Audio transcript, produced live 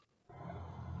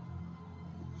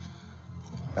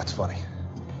That's funny.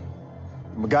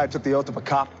 From a guy who took the oath of a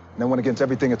cop and then went against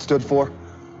everything it stood for?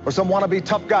 Or some wannabe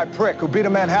tough guy prick who beat a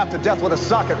man half to death with a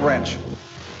socket wrench?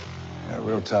 Yeah,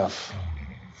 real tough.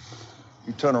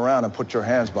 You turn around and put your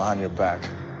hands behind your back.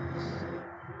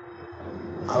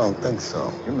 I don't think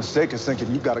so. Your mistake is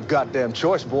thinking you got a goddamn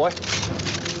choice, boy.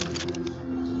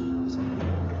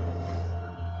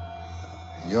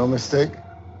 Your mistake?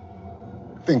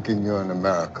 Thinking you're in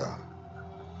America.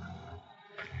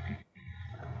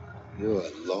 You're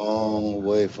a long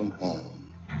way from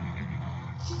home.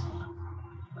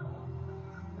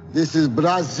 This is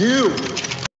Brazil.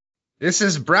 This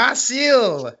is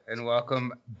Brazil, and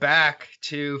welcome back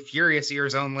to Furious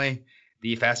Ears Only,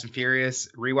 the Fast and Furious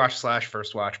rewatch /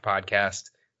 first watch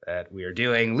podcast that we are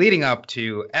doing leading up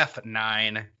to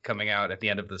F9 coming out at the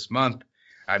end of this month.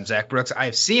 I'm Zach Brooks. I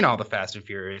have seen all the Fast and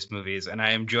Furious movies, and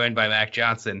I am joined by Mac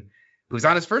Johnson, who's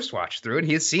on his first watch through, and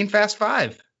he has seen Fast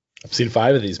 5. I've seen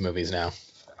 5 of these movies now.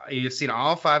 You've seen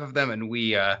all 5 of them, and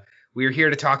we are here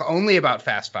to talk only about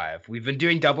Fast 5. We've been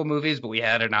doing double movies, but we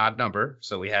had an odd number,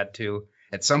 so we had to,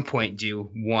 at some point, do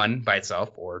one by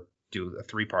itself or do a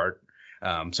 3-part.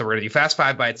 So we're going to do Fast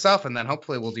 5 by itself, and then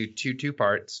hopefully we'll do two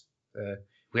parts.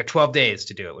 We have 12 days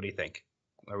to do it. What do you think?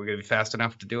 Are we going to be fast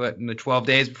enough to do it in the 12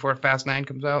 days before Fast 9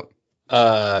 comes out?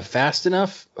 Fast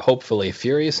enough? Hopefully.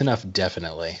 Furious enough?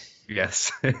 Definitely.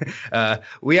 Yes.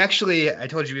 We actually, I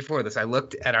told you before this, I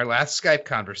looked at our last Skype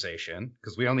conversation,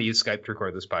 because we only use Skype to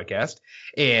record this podcast,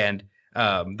 and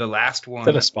the last one... Is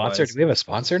that a sponsor? Do we have a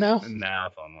sponsor now? No,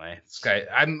 if only. Skype.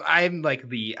 I'm like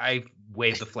I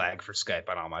wave the flag for Skype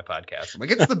on all my podcasts. I'm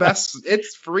like, it's the best.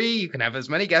 It's free. You can have as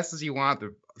many guests as you want.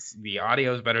 The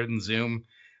audio is better than Zoom.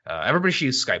 Everybody should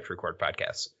use Skype to record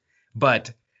podcasts.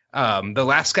 But the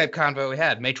last Skype convo we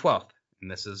had, May 12th, and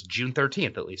this is June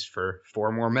 13th, at least for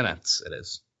 4 more minutes. It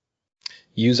is.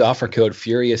 Use offer code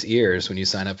Furious Ears when you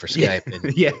sign up for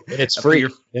Skype. Yeah, and it's free. For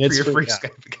your free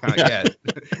Skype account. Yeah.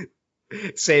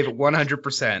 Save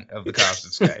 100% of the cost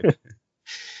of Skype.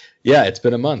 Yeah, it's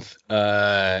been a month.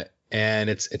 And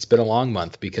it's been a long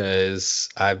month because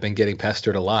I've been getting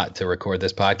pestered a lot to record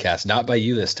this podcast. Not by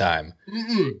you this time.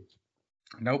 Mm-mm.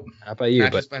 Nope. Not by you,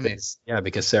 Not but by me. Yeah,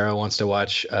 because Sarah wants to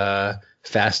watch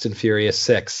Fast and Furious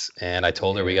 6, and I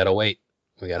told her we gotta wait.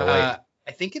 We gotta wait.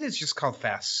 I think it is just called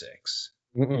Fast 6.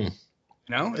 Mm-mm.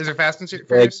 No, is there Fast and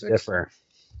Furious 6? Differ.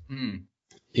 Hmm.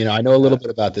 You know, I know a little bit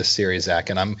about this series,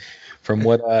 Zach, and I'm from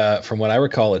what I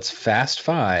recall, it's Fast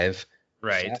 5,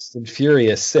 Right. Fast and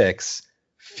Furious 6,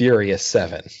 Furious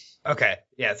 7. Okay.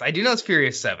 Yes, I do know it's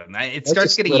Furious 7. It Let's starts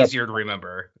just getting split up. easier to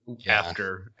remember Yeah.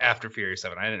 after Furious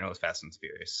 7. I didn't know it was Fast and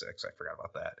Furious 6. I forgot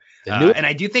about that. The new- And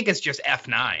I do think it's just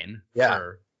F9.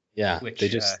 Yeah. Yeah, which, they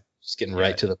just getting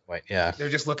right to the point. Yeah. They're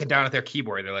just looking down at their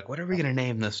keyboard. They're like, what are we going to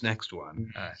name this next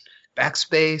one?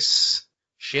 Backspace,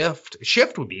 Shift.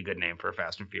 Shift would be a good name for a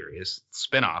Fast and Furious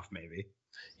spinoff, maybe.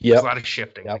 Yeah. There's a lot of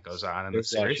shifting that goes on in There's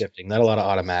this a lot of series. shifting, not a lot of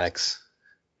automatics.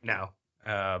 No.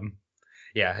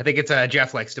 Yeah, I think it's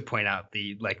Jeff likes to point out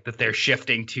that they're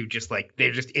shifting to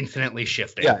they're just infinitely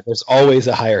shifting. Yeah, there's always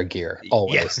a higher gear.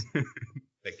 Always. Yeah.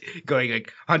 Going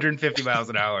 150 miles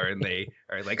an hour, and they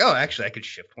are like, oh, actually, I could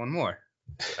shift one more.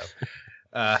 So,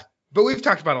 but we've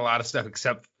talked about a lot of stuff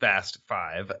except Fast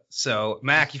 5. So,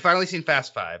 Mac, you finally seen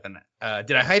Fast 5, and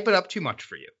did I hype it up too much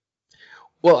for you?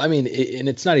 Well, I mean, and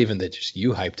it's not even that just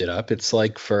you hyped it up. It's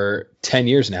like for 10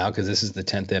 years now, because this is the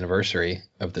 10th anniversary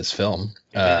of this film.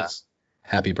 It is.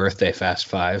 Happy birthday, Fast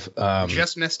 5.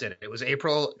 Just missed it. It was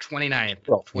April 29th,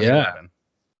 Well, 2011.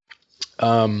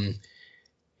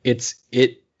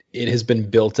 It has been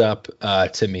built up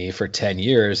to me for 10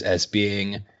 years as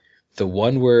being the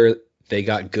one where they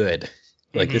got good.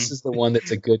 Like, this is the one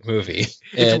that's a good movie.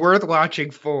 It's worth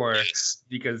watching for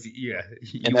because, you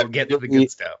will get to the good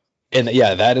stuff. And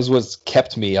yeah, that is what's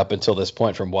kept me up until this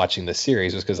point from watching the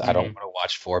series, was because I don't want to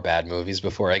watch 4 bad movies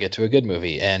before I get to a good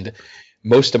movie. And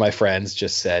most of my friends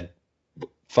just said,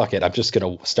 fuck it, I'm just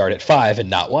going to start at 5 and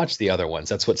not watch the other ones.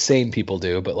 That's what sane people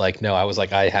do. But no, I was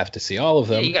like, I have to see all of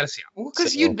them. Yeah, you got to see them. Well,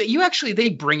 because you actually, they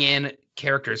bring in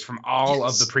characters from all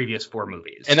of the previous 4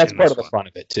 movies. And that's part of the fun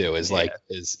of it too, is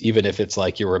even if it's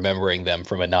like you're remembering them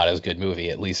from a not as good movie,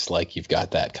 at least like you've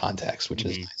got that context, which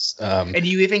is nice. And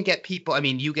you even get people,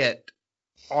 you get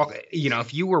all,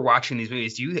 if you were watching these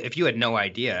movies, if you had no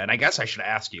idea, and I guess I should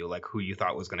ask you who you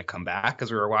thought was going to come back as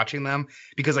we were watching them,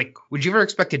 because would you ever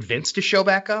expected Vince to show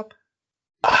back up?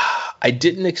 I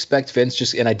didn't expect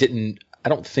Vince I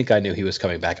don't think I knew he was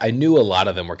coming back. I knew a lot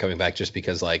of them were coming back just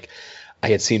because I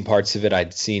had seen parts of it.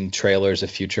 I'd seen trailers of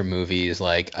future movies.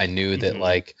 Like I knew that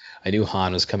like I knew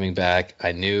Han was coming back.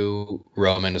 I knew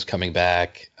Roman was coming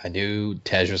back. I knew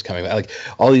Tej was coming back. Like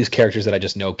all these characters that I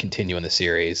just know continue in the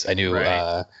series. I knew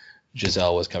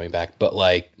Giselle was coming back, but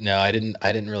like no, I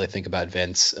didn't really think about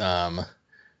Vince. But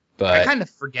I kind of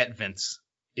forget Vince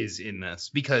is in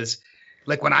this because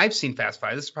like when I've seen Fast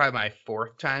Five, this is probably my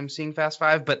 4th time seeing Fast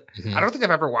Five, but I don't think I've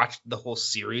ever watched the whole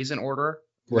series in order.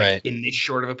 Right. In this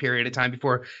short of a period of time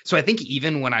before. So I think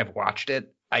even when I've watched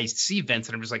it, I see Vince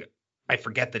and I'm just like, I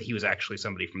forget that he was actually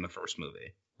somebody from the first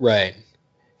movie. Right.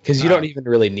 Because you don't even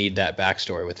really need that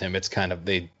backstory with him. It's kind of,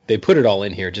 they put it all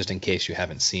in here just in case you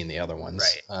haven't seen the other ones.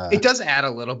 Right. It does add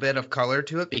a little bit of color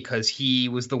to it because he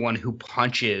was the one who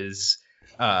punches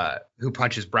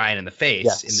Brian in the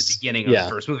face in the beginning of the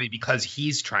first movie because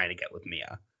he's trying to get with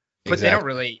Mia. But they don't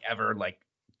really ever like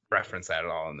reference that at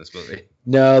all in this movie.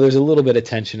 No, there's a little bit of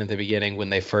tension at the beginning when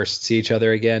they first see each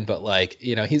other again, but like,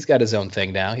 you know, he's got his own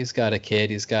thing now. He's got a kid,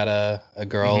 he's got a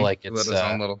girl, like it's his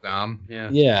own little Dom.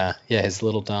 Yeah, his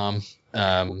little Dom.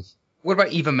 What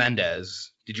about Eva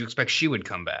Mendes? Did you expect she would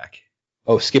come back?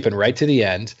 Oh, skipping right to the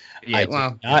end.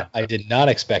 Yeah, I did not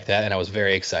expect that, and I was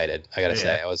very excited. I gotta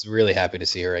say, I was really happy to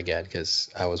see her again because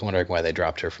I was wondering why they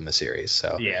dropped her from the series.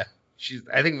 So yeah.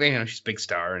 I think she's a big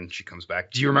star and she comes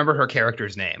back. Do you remember her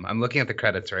character's name? I'm looking at the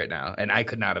credits right now, and I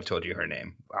could not have told you her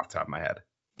name off the top of my head.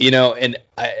 You know, and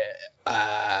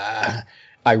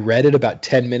I read it about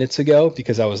 10 minutes ago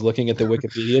because I was looking at the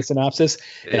Wikipedia synopsis,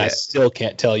 and I still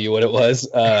can't tell you what it was.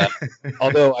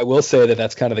 Although I will say that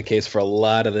that's kind of the case for a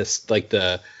lot of this, like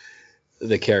the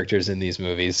characters in these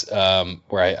movies,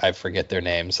 where I forget their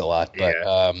names a lot, but.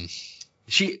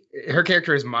 Her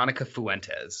character is Monica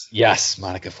Fuentes. Yes,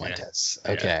 Monica Fuentes.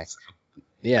 Yeah. Okay.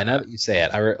 Yeah, now that you say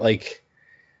it,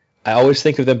 I always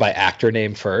think of them by actor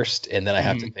name first, and then I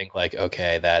have to think like,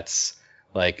 okay, that's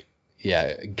like,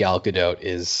 Gal Gadot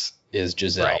is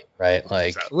Giselle, right?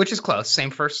 Like, which is close. Same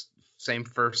first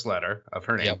letter of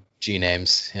her name. Yep. G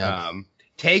names. Yeah.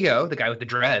 Tego, the guy with the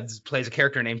dreads, plays a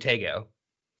character named Tego.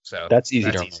 So that's easy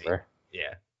to remember.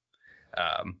 Yeah.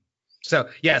 So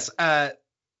yes.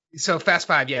 So Fast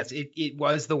Five, yes, it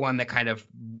was the one that kind of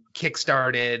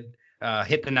kickstarted,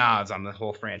 hit the nods on the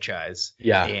whole franchise.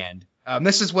 Yeah. And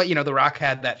this is what, The Rock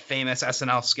had that famous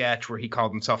SNL sketch where he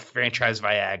called himself Franchise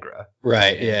Viagra.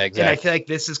 Right. Yeah, exactly. And I feel like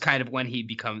this is kind of when he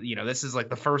becomes, this is like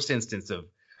the first instance of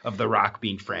The Rock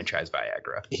being Franchise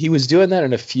Viagra. He was doing that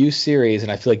in a few series,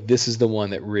 and I feel like this is the one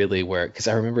that really worked. Because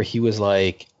I remember he was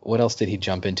like, what else did he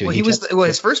jump into? Well,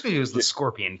 his first movie was The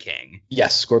Scorpion King.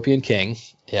 Yes, Scorpion King.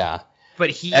 Yeah. But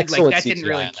that didn't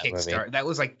really kickstart. That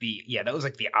was like the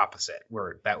opposite,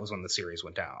 where that was when the series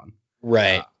went down.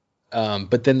 Right.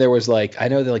 But then there was I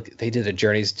know that they did a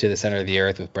Journeys to the Center of the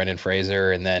Earth with Brendan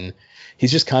Fraser, and then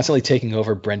he's just constantly taking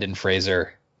over Brendan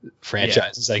Fraser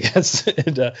franchises, I guess.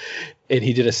 And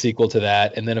he did a sequel to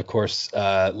that, and then of course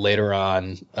later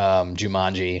on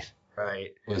Jumanji.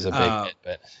 Right. Was a big hit,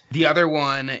 but the other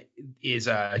one is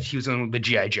he was in the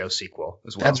G.I. Joe sequel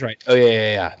as well. That's right. Oh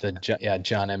yeah.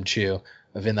 John M. Chu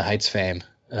of In the Heights fame.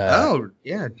 I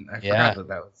forgot that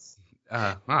was.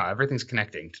 Wow, everything's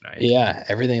connecting tonight. Yeah,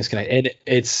 everything's connected, and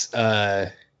it's.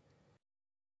 I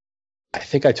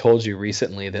think I told you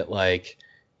recently that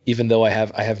even though I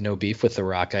have no beef with The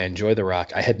Rock, I enjoy The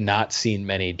Rock. I had not seen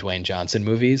many Dwayne Johnson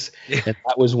movies, and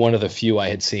that was one of the few I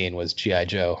had seen was G.I.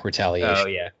 Joe Retaliation. Oh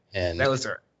yeah. And I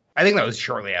think that was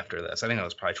shortly after this. I think that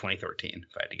was probably 2013,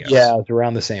 if I had to guess. Yeah, it was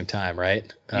around the same time,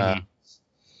 right?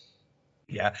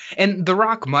 Yeah, and The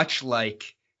Rock, much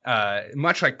like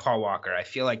Paul Walker, I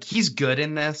feel like he's good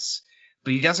in this,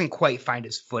 but he doesn't quite find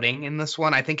his footing in this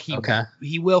one. I think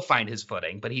he will find his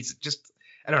footing, but he's just,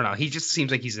 I don't know. He just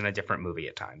seems like he's in a different movie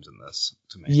at times in this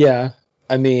to me. Yeah,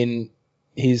 I mean,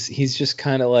 he's just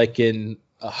kind of like in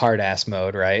a hard ass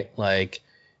mode, right? Like.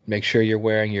 Make sure you're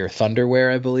wearing your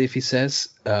thunderwear, I believe he says.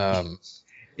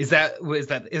 Is it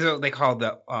what they call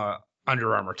the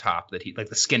Under Armour top that he, like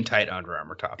the skin tight Under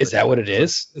Armour top? Is that what it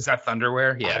is? Is that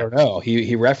thunderwear? Yeah. I don't know.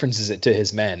 He references it to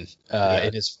his men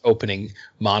in his opening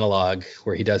monologue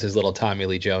where he does his little Tommy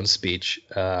Lee Jones speech,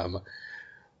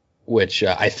 which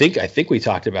I think we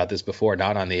talked about this before,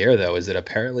 not on the air though, is that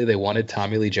apparently they wanted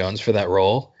Tommy Lee Jones for that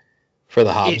role, for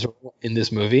the Hobbs role in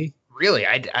this movie. Really?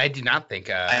 I do not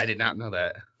think I did not know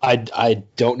that. I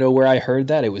don't know where I heard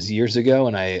that. It was years ago,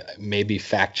 and I maybe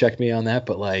fact check me on that,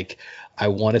 but I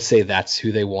want to say that's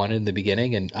who they wanted in the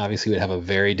beginning, and obviously would have a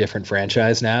very different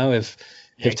franchise now if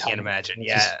I can't imagine.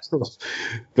 Yeah.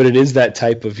 But it is that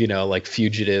type of, like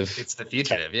fugitive. It's the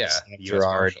fugitive, yeah. U.S.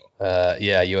 Marshal.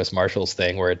 U.S. Marshals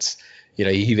thing where it's, he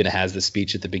even has the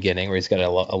speech at the beginning where he's got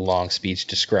a long speech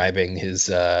describing his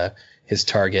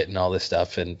target and all this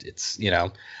stuff. And it's,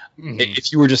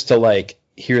 if you were just to like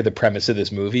hear the premise of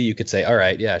this movie, you could say, all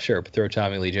right, yeah, sure, throw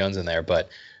Tommy Lee Jones in there. But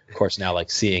of course, now like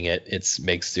seeing it,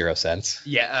 makes zero sense.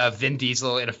 Yeah, Vin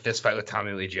Diesel in a fist fight with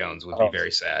Tommy Lee Jones would be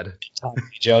very sad. Tommy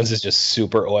Lee Jones is just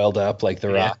super oiled up, like The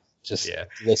Rock, just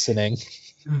listening.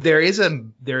 There is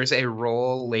a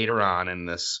role later on in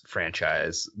this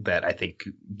franchise that I think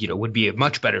would be a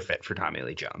much better fit for Tommy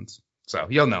Lee Jones. So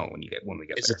you'll know when we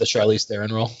get there. Is it the Charlize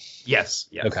Theron role? Yes.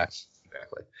 Okay.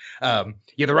 Exactly.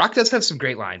 The Rock does have some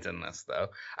great lines in this, though.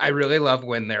 I really love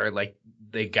when they're like,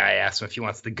 the guy asks him if he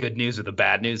wants the good news or the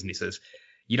bad news, and he says,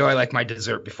 I like my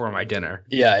dessert before my dinner.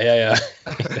 Yeah.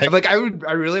 I'm like, I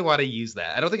really want to use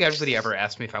that. I don't think everybody ever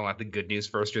asked me if I want the good news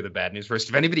first or the bad news first.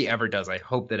 If anybody ever does, I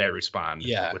hope that I respond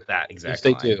with that exact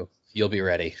line. If they do, you'll be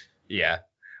ready. Yeah.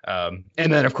 And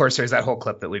then, of course, there's that whole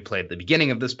clip that we played at the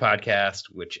beginning of this podcast,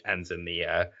 which ends in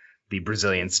the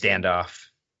Brazilian standoff.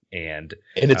 And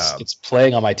it's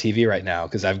playing on my TV right now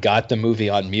because I've got the movie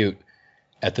on mute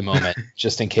at the moment,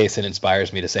 just in case it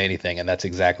inspires me to say anything. And that's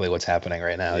exactly what's happening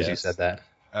right now, as you said that.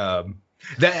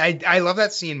 I love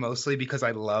that scene mostly because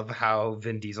I love how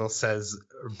Vin Diesel says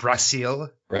Brazil.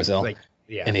 Like,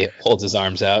 yeah. And he holds his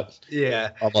arms out.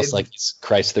 Yeah. Almost like he's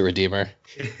Christ the Redeemer.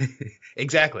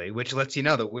 Exactly. Which lets you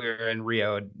know that we're in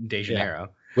Rio de Janeiro. Yeah.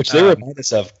 Which they remind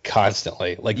us of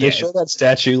constantly. Like they show that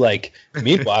statue, like,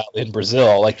 meanwhile in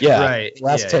Brazil, like, the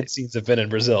last 10 scenes have been in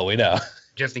Brazil. We know.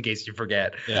 Just in case you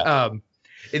forget. Yeah.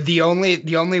 The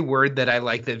only word that I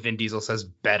like that Vin Diesel says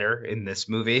better in this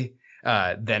movie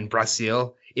than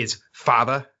Brazil is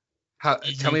fada.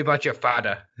 Tell me about your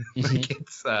fada. Like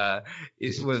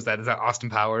what is that? Is that Austin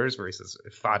Powers where he says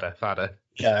fada?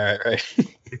 Yeah, right.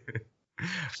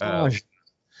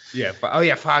 Yeah.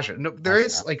 Faja. No, there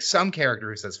is like some character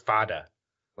who says fada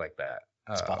like that.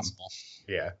 It's possible.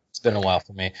 Yeah. It's been a while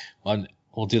for me.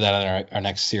 We'll do that in our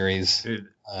next series.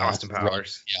 Austin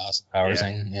Powers. Yeah, Austin Powers.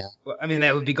 Yeah. Well, I mean,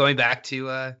 that would be going back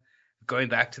to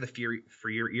the Fury for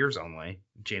Your Ears Only,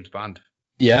 James Bond.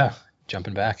 Yeah,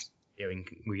 jumping back. Yeah,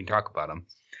 we can talk about him.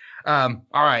 All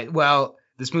right. Well,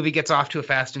 this movie gets off to a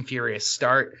fast and furious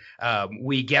start.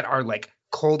 We get our like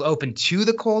cold open to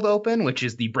the cold open, which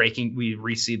is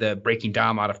we see the breaking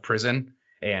Dom out of prison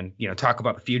and, talk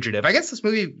about the fugitive. I guess this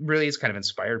movie really is kind of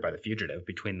inspired by the fugitive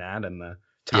between that and the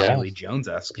Tommy Lee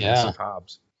Jones-esque of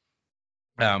Hobbs.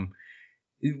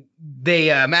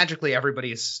 They magically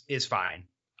everybody is fine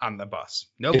on the bus.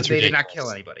 Nope, they did not kill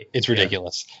anybody. It's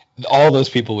ridiculous. Yeah. All those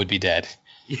people would be dead.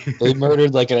 They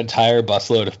murdered like an entire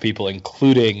busload of people,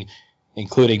 including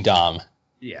Dom.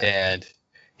 Yeah. And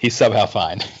he's somehow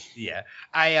fine. Yeah.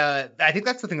 I think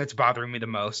that's the thing that's bothering me the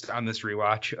most on this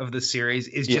rewatch of the series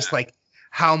is just like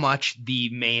how much the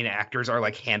main actors are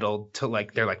like handled to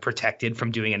like they're like protected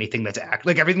from doing anything that's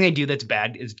like everything they do that's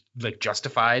bad is like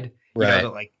justified. Right.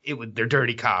 That, like they're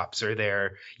dirty cops or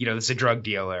they're this is a drug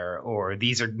dealer or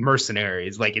these are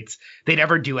mercenaries. Like they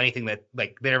never do anything that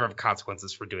like they never have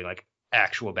consequences for doing like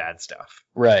actual bad stuff.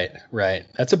 Right.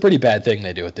 That's a pretty bad thing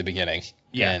they do at the beginning.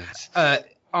 Yeah. And,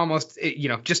 almost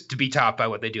just to be topped by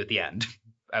what they do at the end,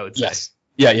 I would say. Yes.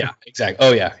 Yeah, exactly.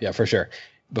 Oh yeah, for sure.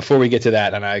 Before we get to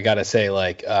that, and I gotta say,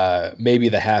 like, maybe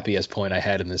the happiest point I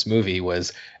had in this movie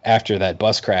was after that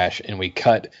bus crash, and we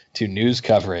cut to news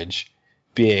coverage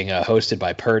being hosted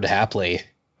by Perd Hapley.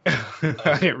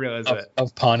 I didn't realize that.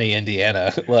 Of Pawnee,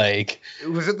 Indiana. Like,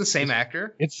 was it the same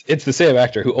actor? It's the same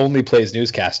actor who only plays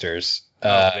newscasters.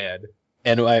 Man.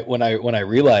 And when I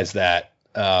realized that,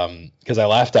 because I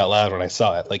laughed out loud when I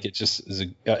saw it, like it just is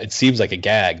it seems like a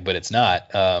gag, but it's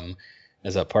not.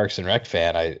 As a Parks and Rec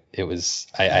fan, I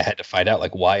had to find out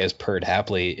like why is Perd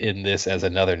Hapley in this as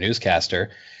another newscaster,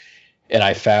 and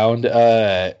I found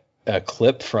a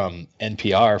clip from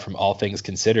NPR from All Things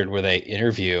Considered where they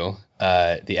interview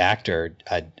the actor.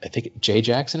 I think Jay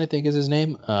Jackson, I think is his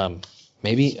name,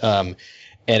 maybe. And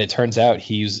it turns out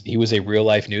he was a real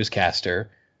life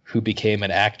newscaster who became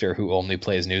an actor who only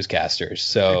plays newscasters.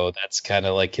 So that's kind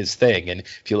of like his thing. And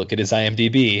if you look at his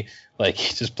IMDb, like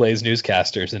he just plays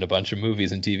newscasters in a bunch of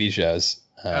movies and TV shows.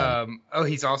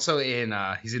 He's also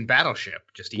he's in Battleship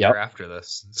just a year after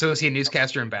this. So is he a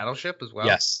newscaster in Battleship as well?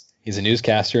 Yes, he's a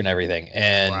newscaster and everything.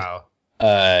 And wow.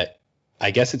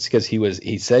 I guess it's because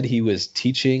he said he was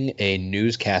teaching a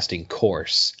newscasting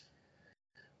course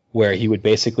where he would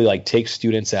basically like take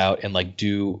students out and like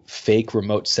do fake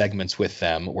remote segments with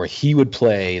them where he would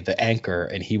play the anchor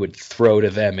and he would throw to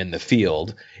them in the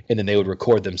field, and then they would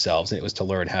record themselves, and it was to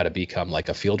learn how to become like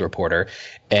a field reporter.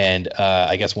 And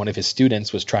I guess one of his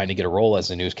students was trying to get a role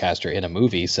as a newscaster in a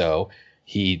movie, so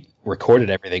he recorded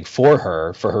everything for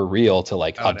her reel to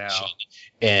like audition. No.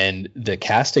 And the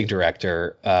casting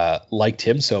director liked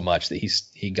him so much that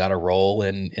he got a role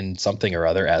in something or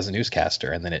other as a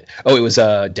newscaster. And then it was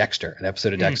Dexter, an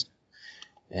episode of Dexter.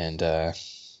 And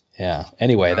yeah.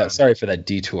 Anyway, sorry for that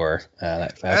detour. I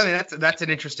mean, that's an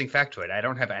interesting factoid. I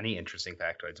don't have any interesting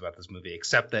factoids about this movie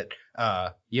except that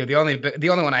the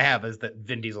only one I have is that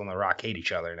Vin Diesel and The Rock hate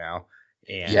each other now.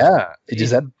 And yeah,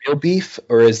 is that real beef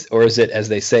or is it, as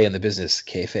they say in the business,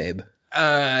 kayfabe?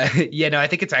 No, I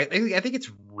think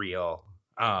it's real.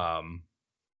 I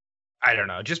don't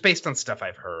know, just based on stuff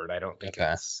I've heard. I don't think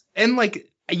it's, and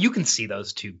like you can see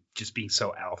those two just being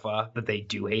so alpha that they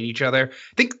do hate each other.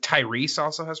 I think Tyrese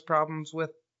also has problems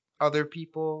with other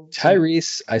people.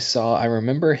 Tyrese, I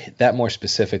remember that more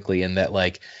specifically in that,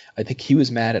 like, I think he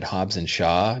was mad at Hobbs and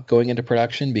Shaw going into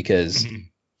production because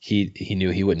he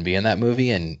knew he wouldn't be in that movie,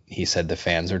 and he said the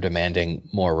fans are demanding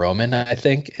more Roman, I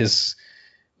think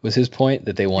was his point,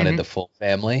 that they wanted the full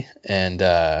family. And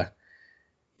I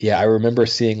remember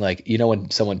seeing, like, you know, when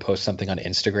someone posts something on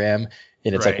Instagram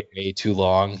and it's like way too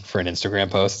long for an Instagram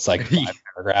post, it's like 5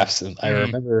 paragraphs, and I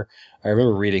remember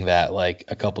reading that like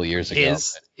a couple years ago.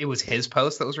 It was his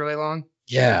post that was really long.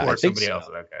 Yeah, or somebody else.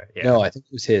 Okay. Yeah. No, I think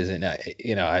it was his, and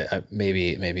I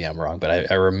maybe I'm wrong, but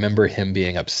I remember him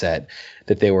being upset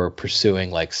that they were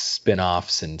pursuing like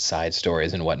spin-offs and side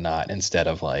stories and whatnot instead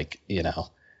of, like, you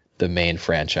know, the main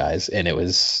franchise. And it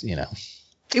was, you know,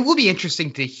 it will be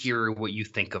interesting to hear what you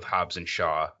think of Hobbs and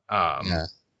Shaw,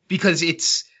 because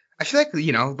I feel like,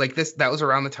 you know, like that was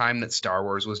around the time that Star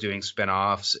Wars was doing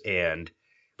spin-offs, and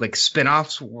like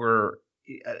spin-offs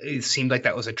it seemed like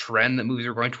that was a trend that movies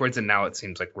were going towards, and now it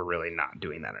seems like we're really not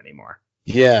doing that anymore.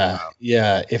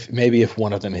 If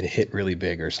one of them had hit really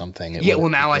big or something.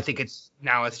 I think it's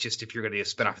just, if you're going to do a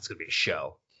spin-off, it's going to be a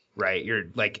show. Right, you're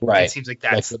like, it seems like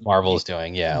that's like what Marvel's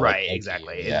doing, right, like,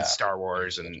 exactly. And Star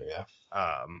Wars, and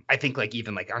I think, like,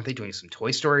 even like, aren't they doing some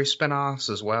Toy Story spin-offs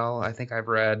as well? I think I've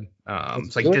read.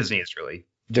 It's like Disney is really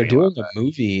they're doing a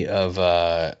movie of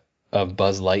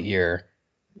Buzz Lightyear,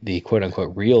 the quote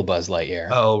unquote real Buzz Lightyear.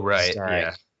 Oh right,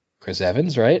 yeah. Chris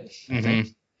Evans, right? Mm-hmm.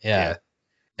 Yeah,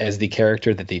 as the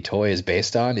character that the toy is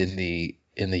based on in the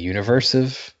universe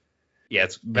of. Yeah,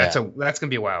 that's gonna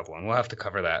be a wild one. We'll have to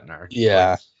cover that in our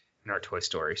in our Toy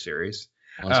Story series.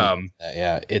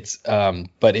 It's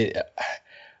but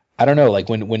I don't know, like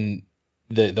when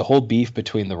the whole beef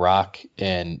between The Rock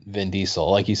and Vin Diesel,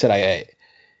 like you said,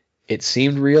 it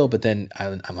seemed real, but then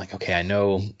I'm like, okay, I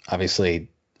know obviously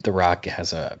The Rock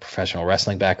has a professional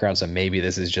wrestling background, so maybe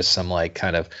this is just some like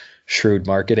kind of shrewd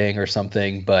marketing or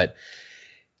something. But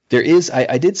there is,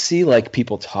 I did see like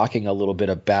people talking a little bit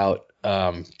about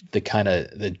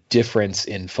the difference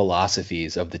in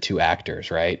philosophies of the two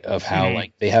actors, right? Of how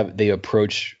like they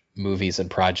approach movies and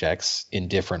projects in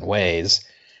different ways.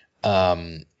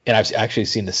 And I've actually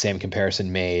seen the same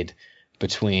comparison made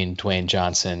between Dwayne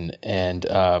Johnson and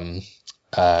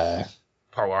Paul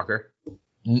Walker.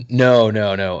 No.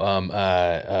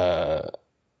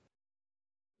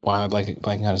 Why am I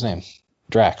blanking on his name?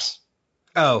 Drax.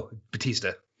 Oh,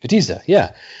 Batista,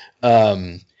 yeah.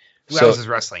 That was his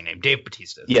wrestling name, Dave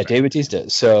Batista. Yeah, Dave Batista.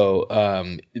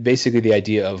 So basically the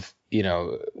idea of, you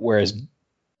know, whereas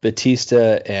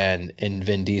Batista and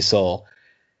Vin Diesel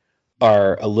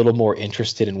are a little more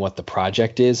interested in what the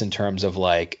project is, in terms of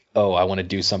like, oh, I want to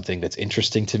do something that's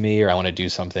interesting to me, or I want to do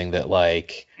something that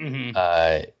like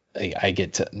I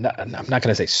get to, I'm not going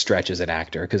to say stretch as an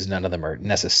actor, because none of them are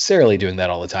necessarily doing that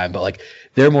all the time, but like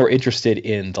they're more interested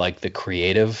in like the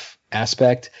creative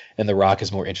aspect, and The Rock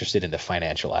is more interested in the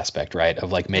financial aspect, right?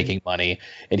 Of like making money,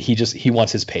 and he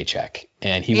wants his paycheck,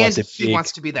 and he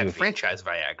wants to be that movie. Franchise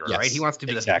Viagra, yes, right? He wants to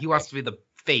be he wants to be the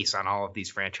face on all of these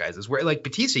franchises. Where like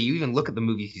Batista, you even look at the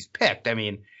movies he's picked. I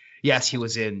mean, yes, he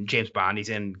was in James Bond, he's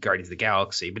in Guardians of the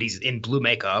Galaxy, but he's in blue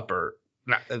makeup or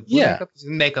not makeup. He's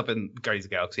in makeup in Guardians of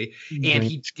the Galaxy, and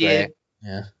he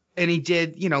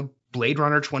did, you know, Blade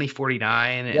Runner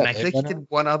 2049, and I think he did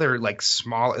one other like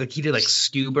small, like he did like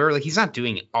Scuba. Like he's not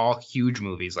doing all huge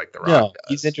movies like The Rock does.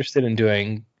 He's interested in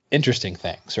doing interesting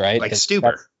things, right? Like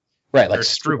Stuber, right? Like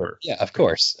Struber. Yeah, of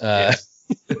course.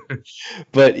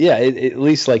 But yeah, at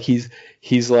least like he's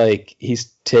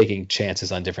taking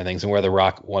chances on different things, and where The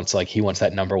Rock wants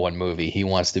that number one movie, he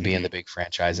wants to be in the big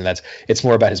franchise, and it's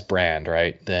more about his brand,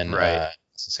 right? Than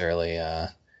necessarily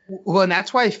Well, and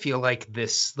that's why I feel like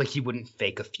this, like he wouldn't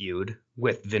fake a feud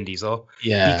with Vin Diesel.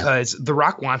 Yeah. Because The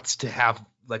Rock wants to have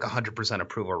like 100%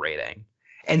 approval rating.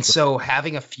 And so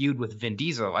having a feud with Vin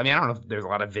Diesel, I mean, I don't know if there's a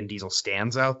lot of Vin Diesel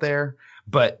stands out there,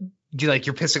 but you're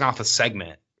pissing off a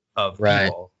segment of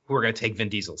people who are going to take Vin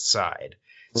Diesel's side.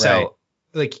 Right. So,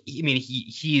 like, I mean,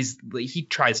 he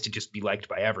tries to just be liked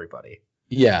by everybody.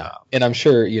 Yeah. And I'm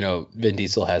sure, Vin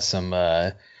Diesel has some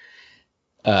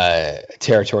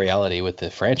territoriality with the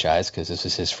franchise because this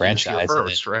is his franchise.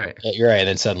 First, right. You're right. And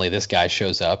then suddenly this guy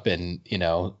shows up and,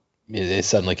 is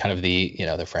suddenly kind of the,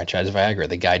 the franchise Viagra,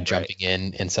 the guy jumping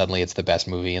in, and suddenly it's the best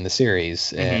movie in the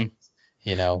series. And,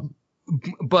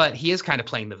 But he is kind of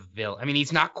playing the villain. I mean,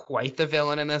 he's not quite the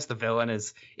villain in this. The villain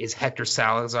is Hector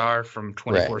Salazar from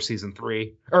 24 season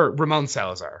 3, or Ramon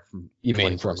Salazar from. You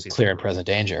mean from Clear and Present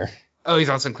Danger? Oh, he's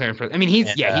also in Clear and Present. I mean,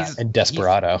 he's and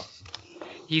Desperado.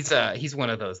 He's one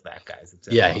of that guys.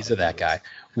 He's that guy.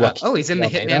 He's in the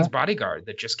Hitman's Bodyguard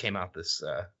that just came out this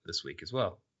week as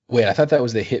well. Wait, I thought that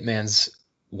was the Hitman's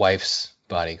wife's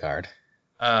bodyguard,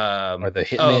 or the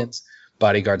Hitman's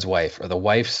bodyguard's wife, or the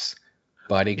wife's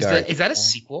bodyguard. Is that a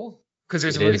sequel? Because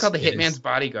there's a movie called The Hitman's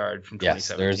Bodyguard from 2017.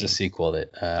 Yes, there's a sequel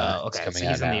that is coming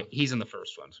out now. He's in the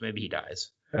first one, so maybe he dies.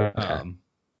 Okay.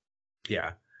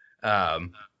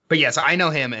 But yes, I know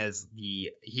him as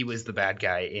he was the bad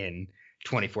guy in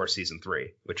 24 season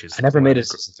 3, which is I never made it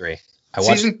to season 3.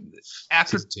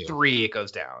 After 3 it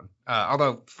goes down.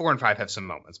 Although 4 and 5 have some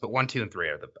moments, but 1, 2, and 3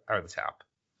 are the top.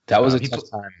 That was a tough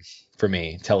time for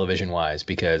me, television wise,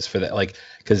 because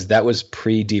that was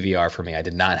pre DVR for me. I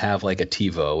did not have like a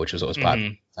TiVo, which was what was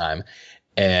popular at the time,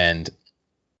 and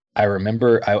I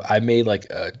remember I made like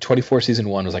 24 season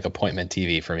 1 was like appointment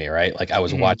TV for me, right? Like I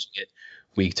was watching it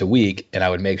week to week, and I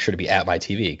would make sure to be at my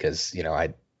TV because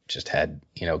I just had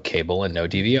cable and no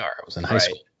DVR. I was in high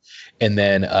school. And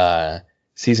then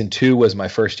season 2 was my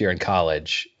first year in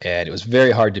college, and it was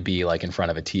very hard to be like in front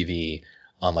of a TV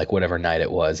on like whatever night it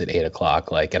was at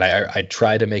 8:00. Like, and I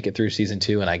tried to make it through season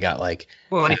 2, and I got like.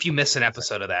 Well, and if you miss an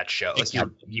episode of that show,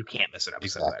 you can't miss an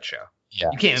episode of that show. Yeah,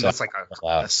 you can't miss like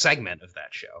a segment of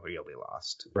that show, or you'll be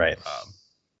lost. Right.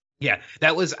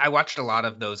 I watched a lot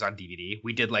of those on DVD.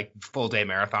 We did like full day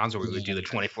marathons where we would do the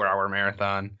 24-hour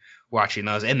marathon watching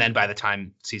those, and then by the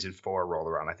time season 4 rolled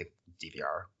around, I think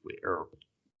DVR or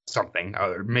something,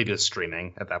 or maybe it was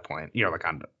streaming at that point, like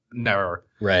on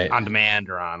demand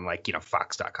or on like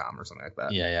Fox.com or something like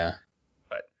that. Yeah.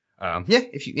 But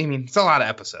it's a lot of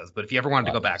episodes, but if you ever wanted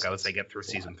to go back, I would say get through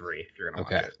season 3 if you're gonna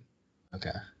watch it.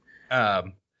 Okay.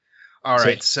 All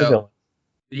right. So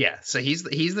he's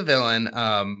the villain.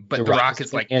 But The Rock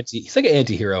is like he's like an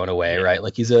anti-hero in a way, right?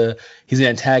 Like he's an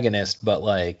antagonist, but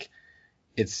like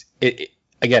it's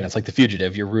like The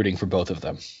Fugitive. You're rooting for both of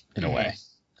them in a way.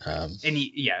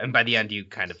 And by the end, you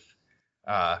kind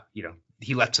of,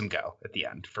 he lets him go at the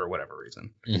end for whatever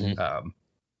reason. Mm-hmm.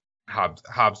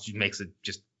 Hobbs makes a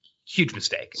just huge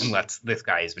mistake and lets this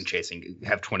guy he's been chasing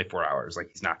have 24 hours. Like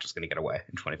he's not just going to get away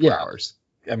in 24 hours.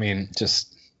 I mean,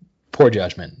 just poor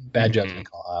judgment, bad judgment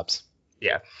call Hobbs.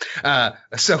 Yeah.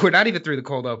 So we're not even through the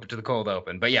cold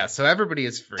open, but yeah. So everybody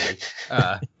is free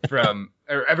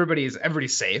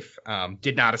everybody's safe.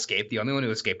 Did not escape. The only one who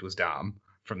escaped was Dom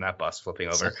from that bus flipping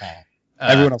over.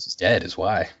 Everyone else is dead is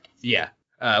why. Yeah.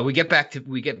 We get back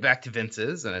to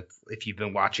Vince's, and if you've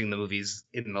been watching the movies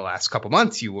in the last couple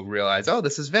months, you will realize, oh,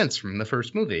 this is Vince from the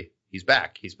first movie. He's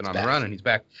back. He's been on the run, and he's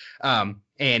back.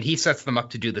 And he sets them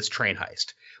up to do this train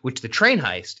heist, which the train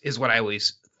heist is what I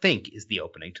always think is the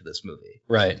opening to this movie.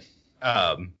 Right.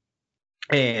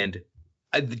 And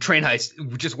the train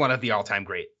heist, just one of the all-time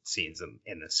great scenes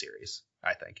in this series,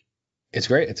 I think. It's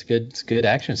great. It's a good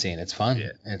action scene. It's fun.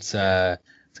 Yeah.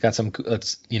 It's got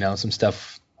some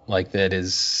stuff like that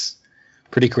is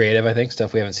pretty creative. I think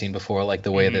stuff we haven't seen before, like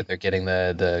the way that they're getting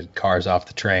the cars off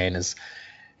the train is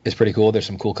pretty cool. There's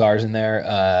some cool cars in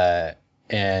there,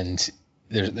 and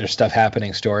there's stuff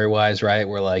happening story wise, right?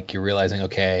 Where like you're realizing,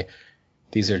 okay,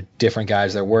 these are different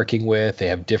guys they're working with. They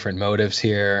have different motives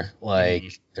here.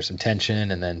 Like there's some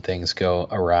tension, and then things go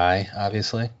awry,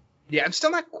 obviously. Yeah, I'm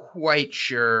still not quite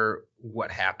sure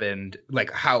what happened.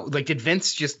 Like did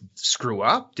Vince just screw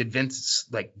up? Did Vince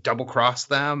like double cross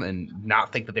them and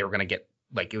not think that they were going to get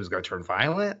like it was going to turn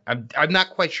violent? I'm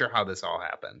not quite sure how this all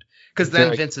happened, because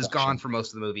then Vince is gone for most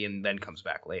of the movie and then comes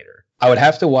back later. I would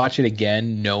have to watch it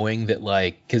again, knowing that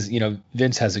like, because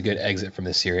Vince has a good exit from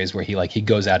the series where he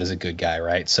goes out as a good guy,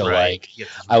 right? So like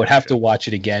I would have to watch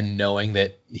it again, knowing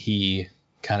that he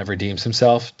kind of redeems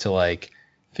himself to like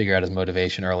figure out his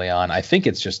motivation early on. I think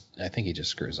he just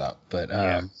screws up, but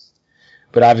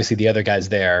but obviously the other guys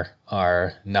there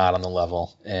are not on the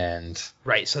level, and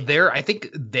Right. So I think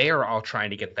they're all trying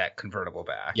to get that convertible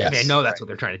back. Yes. I mean, I know that's what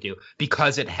they're trying to do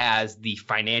because it has the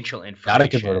financial information. not a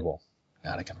convertible.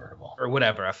 Or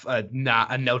whatever,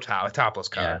 a topless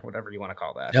car, Yeah. whatever you want to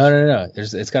call that. No.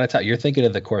 It's got a top. You're thinking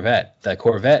of the Corvette. The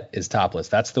Corvette is topless.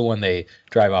 That's the one they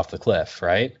drive off the cliff,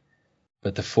 right?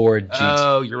 But the Ford GT.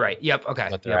 Oh, you're right. Yep. Okay.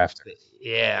 What they're Yep. after.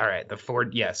 Yeah. All right. The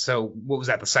Ford. Yeah. So what was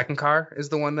that? The second car is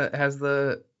the one that has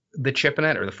the chip in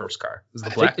it, or the first car? Is it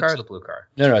the I black think car or it's- the blue car?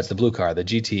 No, it's the blue car, the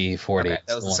GT40. Okay,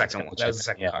 that was It's the one second that's one. got That was the chip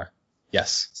second in it. car.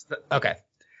 Yes. Okay.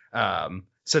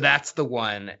 So that's the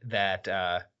one that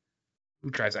who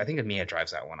drives? I think Mia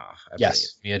drives that one off. I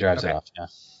Yes. Mia drives Okay. it off.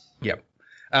 Yeah.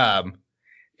 believe. Yep.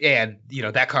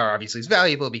 And that car obviously is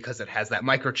valuable because it has that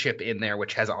microchip in there,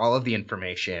 which has all of the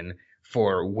information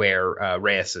for where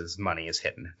Reyes's money is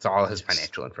hidden. It's all his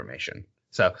financial information.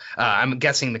 So I'm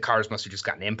guessing the cars must have just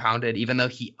gotten impounded, even though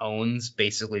he owns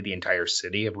basically the entire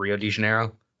city of Rio de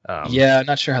Janeiro. Yeah, I'm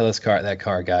not sure how that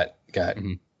car got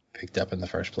Mhm. picked up in the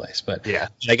first place, but Yeah.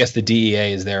 I guess the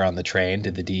DEA is there on the train.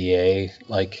 Did the DEA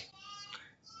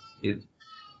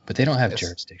But they don't have Yes.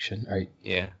 jurisdiction. Right?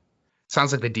 Yeah.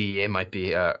 Sounds like the DEA might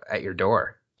be at your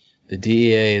door. The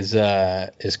DEA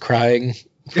is crying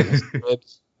from his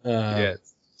lips. And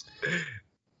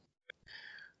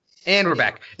we're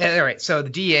back. All right. So the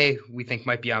DEA we think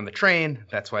might be on the train.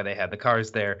 That's why they had the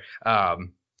cars there.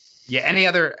 Yeah. Any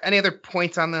other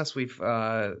points on this? We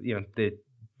got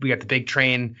the big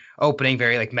train opening,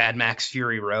 very like Mad Max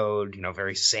Fury Road.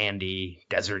 Very sandy,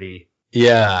 deserty.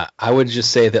 Yeah, I would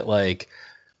just say that like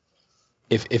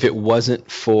if it wasn't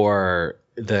for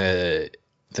the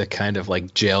kind of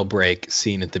like jailbreak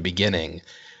scene at the beginning,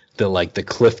 the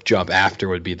cliff jump after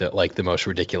would be the most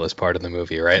ridiculous part of the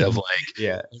movie, right? Of like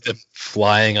Yeah. them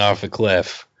flying off a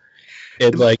cliff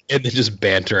and then just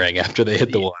bantering after they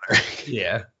hit the water.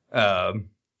 Yeah. And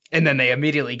then they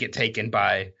immediately get taken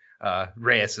by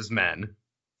Reyes's men.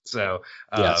 So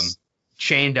Yes.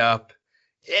 chained up.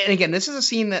 And again, this is a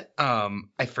scene that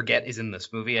I forget is in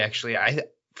this movie. Actually, I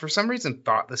for some reason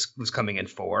thought this was coming in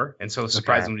 4, and so I was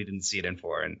surprised when we didn't see it in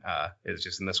 4, and it was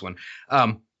just in this one.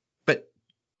 But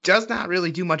does not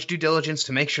really do much due diligence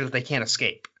to make sure that they can't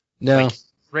escape. No,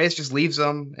 Reyes just leaves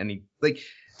them, and he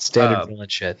standard villain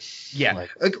shit. Yeah,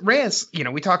 like Reyes.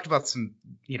 We talked about some.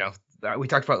 We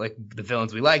talked about like the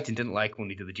villains we liked and didn't like when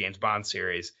we did the James Bond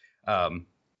series.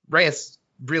 Reyes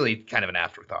really kind of an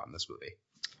afterthought in this movie.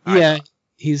 Yeah,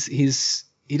 he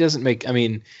doesn't make. I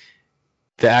mean,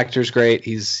 the actor's great.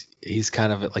 He's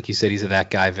kind of like you said. He's a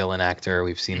that guy villain actor.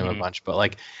 We've seen him a bunch, but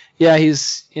like, yeah,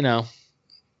 he's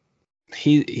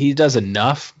he does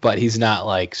enough, but he's not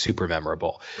like super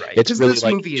memorable. Right. It's really this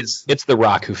like movie is it's The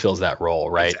Rock who fills that role,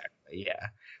 right? exactly, yeah.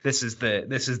 This is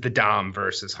the Dom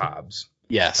versus Hobbs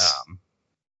Yes.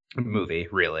 movie,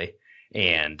 really,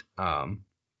 and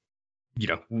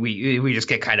we just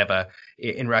get kind of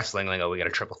in wrestling lingo, we get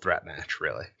a triple threat match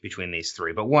really between these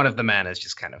three, but one of the men is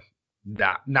just kind of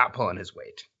not pulling his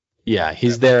weight. Yeah,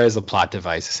 he's there as a plot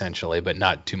device essentially, but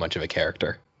not too much of a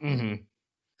character. Mm-hmm.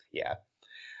 Yeah.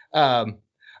 All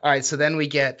right. So then we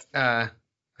get, I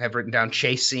have written down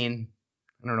chase scene.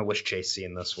 I don't know which chase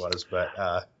scene this was,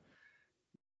 but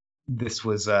this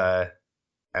was, I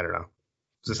don't know.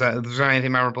 Was there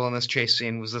anything memorable in this chase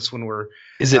scene? Was this one where?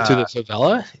 Is it to the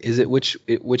favela? Is it which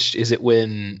is it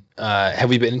when? Have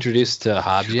we been introduced to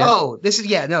Hobbs yet? Oh, this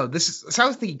is. So I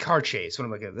was thinking car chase when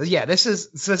I'm looking at this. Yeah, this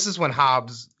is when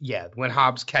Hobbs. Yeah, when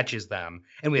Hobbs catches them,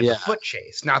 and we have the foot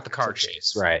chase, not the car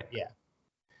chase. Right. Yeah.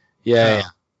 Yeah.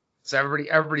 So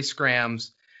everybody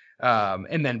scrams,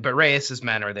 but Reyes's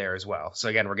men are there as well. So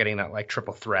again, we're getting that like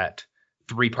triple threat,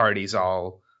 3 parties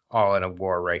all in a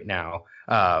war right now.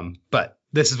 But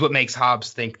this is what makes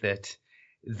Hobbs think that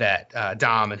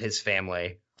Dom and his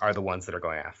family are the ones that are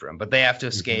going after him. But they have to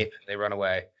escape. Mm-hmm. They run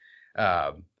away.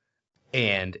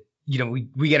 And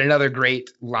we get another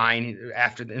great line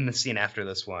in the scene after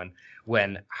this one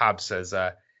when Hobbs says,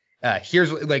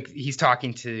 here's what, like he's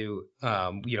talking to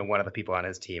one of the people on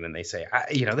his team, and they say,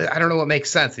 I don't know what makes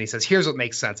sense, and he says, here's what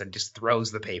makes sense, and just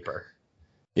throws the paper.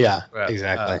 Yeah,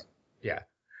 exactly. Yeah.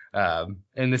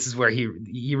 And this is where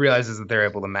he realizes that they're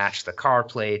able to match the car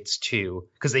plates too,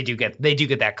 because they do get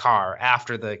that car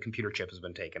after the computer chip has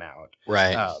been taken out.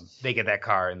 Right. They get that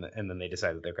car, and then they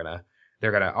decide that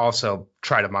they're gonna also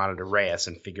try to monitor Reyes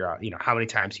and figure out how many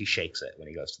times he shakes it when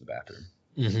he goes to the bathroom.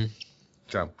 Mm-hmm.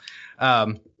 So,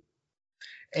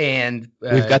 and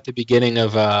we've got the beginning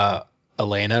of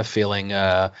Elena feeling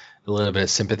a little bit of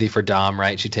sympathy for Dom,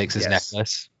 right? She takes his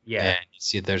necklace. Yeah. And you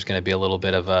see there's going to be a little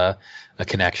bit of a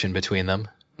connection between them.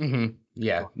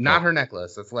 Yeah, not her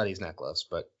necklace. That's Letty's necklace,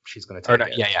 but she's gonna Or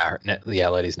take no, it. yeah,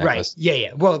 Letty's necklace. Right.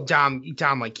 Yeah. Well, Dom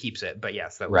like keeps it, but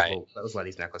yes, that was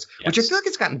Letty's necklace, which I Yes. feel like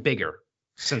it's gotten bigger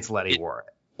since Letty wore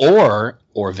it.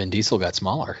 Or Vin Diesel got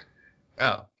smaller.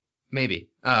 Oh, maybe.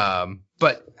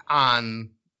 But on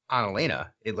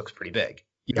Elena, it looks pretty big.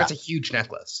 Yeah. That's a huge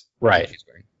necklace. Right. She's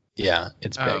wearing. Yeah,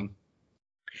 it's big.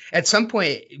 At some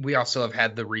point, we also have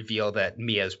had the reveal that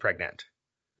Mia's pregnant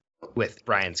with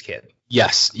Brian's kid.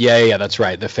 Yes. Yeah, that's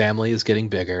right. The family is getting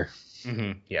bigger.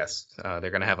 Yes.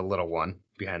 They're going to have a little one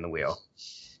behind the wheel.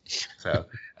 So,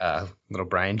 little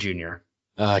Brian Jr.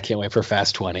 I can't wait for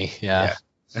Fast 20. Yeah.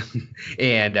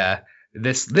 And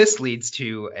this leads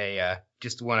to a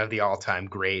just one of the all-time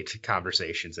great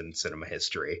conversations in cinema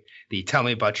history. The "Tell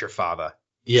me about your father."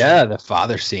 Yeah, the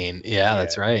father scene. Yeah,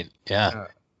 that's right. Yeah.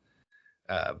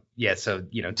 So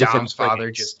Different Dom's father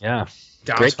friends. just Yeah.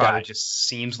 Dom's Great father guy. just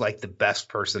seems like the best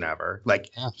person ever.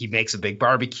 Like he makes a big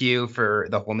barbecue for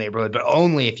the whole neighborhood, but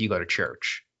only if you go to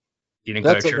church. You didn't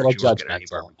That's go a to little church. You won't get any judgmental.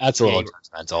 barbecue. That's a little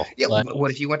judgmental. Yeah. Like,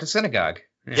 What if you went to synagogue?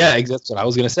 yeah, that's what I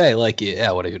was gonna say. Like,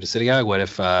 yeah, what if you're to synagogue?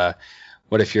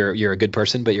 What if you're a good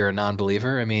person but you're a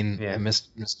non-believer? I mean,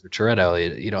 Mr.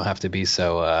 Toretto, you don't have to be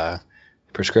so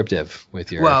prescriptive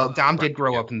with your. Well, Dom did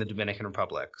grow up in the Dominican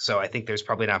Republic, so I think there's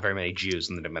probably not very many Jews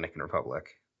in the Dominican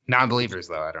Republic. Non-believers,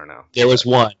 though, I don't know. There was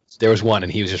one,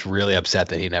 and he was just really upset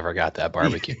that he never got that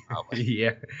barbecue. Probably.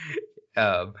 Yeah.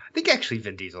 I think actually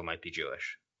Vin Diesel might be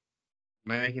Jewish.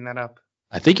 Am I making that up?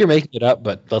 I think you're making it up,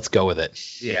 but let's go with it.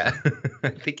 Yeah. I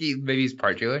think maybe he's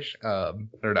part Jewish. I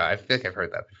don't know. I feel like I've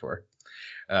heard that before.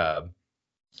 All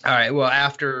right. Well,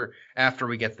 after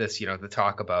we get this, the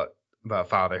talk about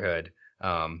fatherhood,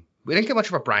 we didn't get much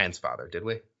about Brian's father, did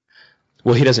we?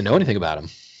 Well, he doesn't know anything about him.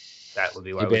 That would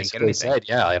be why He we didn't get basically anything. said,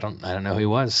 "Yeah, I don't know who he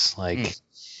was." Like,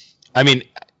 I mean,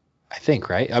 I think,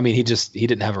 right? I mean, he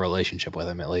didn't have a relationship with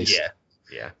him, at least.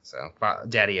 Yeah. So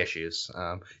daddy issues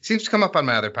seems to come up on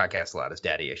my other podcast a lot as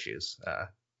daddy issues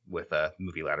with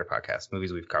Movie Ladder podcast.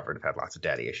 Movies we've covered have had lots of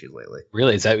daddy issues lately.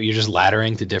 Really? Is that you're just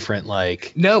laddering to different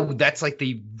like? No, that's like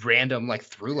the random like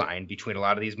through line between a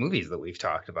lot of these movies that we've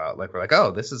talked about. Like we're like,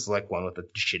 oh, this is like one with a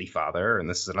shitty father, and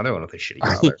this is another one with a shitty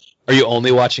father. Are you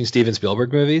only watching Steven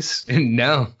Spielberg movies?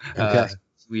 No. Okay.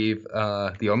 We've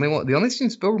the only Steven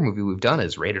Spielberg movie we've done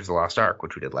is Raiders of the Lost Ark,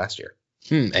 which we did last year.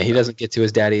 And he doesn't get to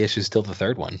his daddy issues till the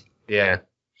third one. Yeah.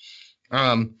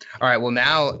 All right. Well,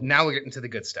 now we're getting to the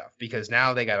good stuff because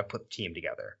now they got to put the team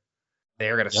together. They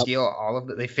are going to steal all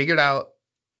of they figured out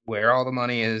where all the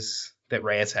money is that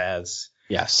Reyes has.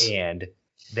 Yes. And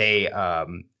they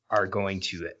are going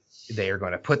to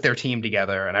put their team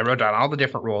together. And I wrote down all the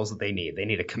different roles that they need. They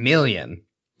need a chameleon.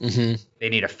 Mm-hmm. They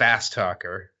need a fast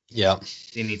talker. Yep.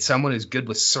 They need someone who's good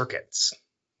with circuits.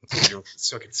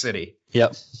 Circuit City.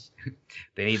 Yep.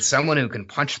 They need someone who can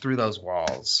punch through those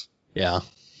walls. Yeah.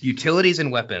 Utilities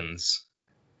and weapons.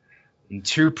 And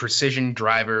 2 precision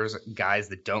drivers, guys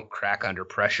that don't crack under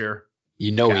pressure.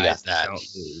 We got that. Don't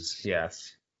lose.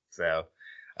 Yes. So,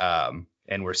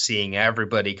 and we're seeing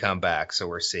everybody come back. So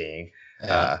we're seeing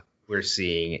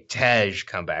Tej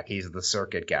come back. He's the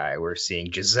circuit guy. We're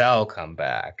seeing Giselle come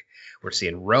back. We're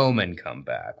seeing Roman come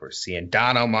back. We're seeing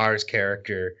Don Omar's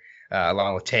character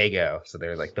along with Tego. So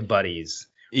they're like the buddies.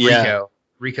 Yeah.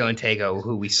 Rico and Tego,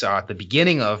 who we saw at the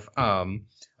beginning of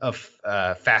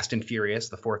Fast and Furious,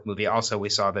 the 4th movie. Also, we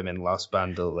saw them in Los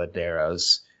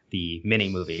Bandoleros, the mini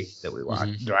movie that we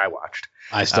watched. That I watched.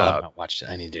 I still have not watched it.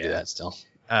 I need to do that still.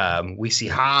 We see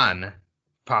Han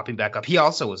popping back up. He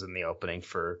also was in the opening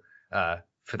for the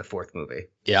 4th movie.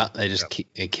 Yeah, they just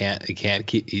you can't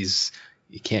keep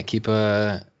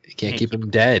him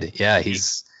dead. Yeah,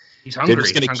 he's hungry. They're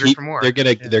just gonna He's hungry keep for more.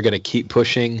 they're gonna keep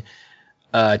pushing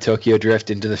Tokyo Drift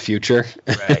into the future.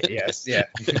 Right. Yes. Yeah.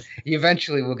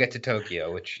 Eventually, we'll get to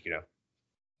Tokyo, which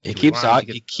He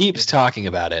keeps talking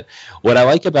about it. What I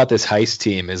like about this heist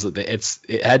team is that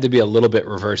it had to be a little bit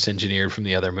reverse engineered from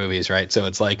the other movies, right? So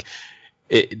it's like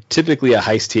typically a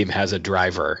heist team has a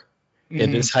driver.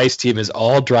 And this heist team is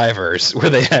all drivers where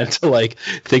they had to like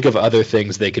think of other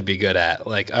things they could be good at.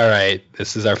 Like, all right,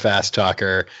 this is our fast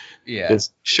talker. Yeah.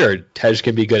 Sure, Tej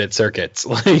can be good at circuits.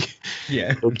 Like,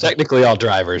 yeah. They're technically all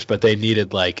drivers, but they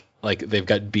needed like they've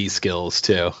got B skills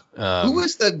too. Who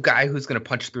was the guy who's going to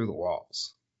punch through the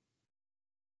walls?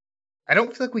 I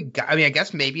don't feel like we got. I mean, I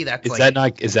guess maybe that's is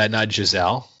that not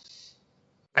Giselle?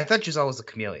 I thought Giselle was the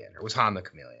chameleon, or was Han the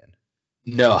chameleon?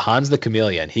 No, Han's the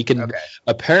chameleon. He can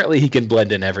apparently he can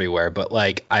blend in everywhere, but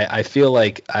like I feel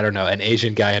like I don't know, an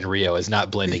Asian guy in Rio is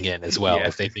not blending in as well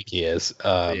if they think he is.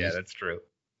 Yeah, that's true.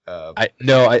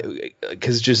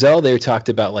 Because Giselle, they talked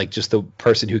about like just the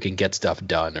person who can get stuff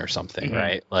done or something,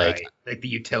 right? Like the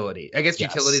utility. I guess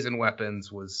Yes. utilities and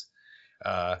weapons was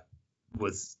Don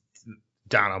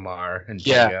Omar and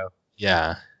Yeah. Django.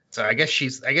 Yeah, So I guess she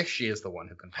is the one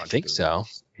who can punch. I think through so.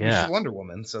 walls. Yeah. She's Wonder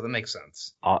Woman, so that makes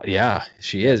sense. Yeah,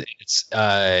 she is. It's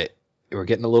we're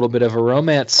getting a little bit of a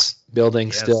romance building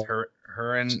Yes, still.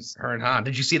 her and Han.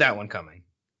 Did you see that one coming?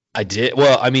 I did.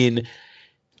 Well, I mean,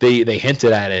 they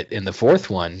hinted at it in the fourth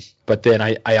one, but then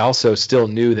I also still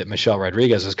knew that Michelle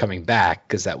Rodriguez was coming back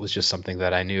because that was just something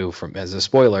that I knew from as a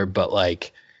spoiler. But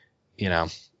like, you know,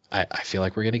 I feel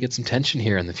like we're gonna get some tension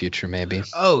here in the future, maybe.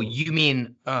 Oh, you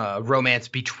mean romance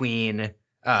between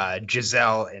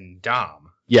Giselle and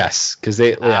Dom? Yes, because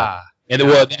they and got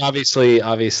well, it. then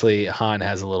obviously Han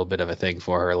has a little bit of a thing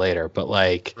for her later, but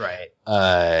like,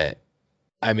 Right.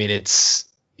 I mean,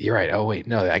 you're right. Oh wait,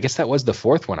 no, I guess that was the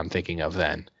fourth one I'm thinking of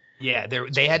then. Yeah,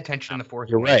 they had tension in the fourth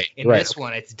You're one. right, In right. this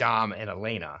one, it's Dom and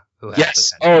Elena who have Yes.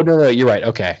 the tension. Oh no, you're right.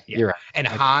 Okay, Yeah. you're right. And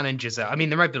Han and Giselle. I mean,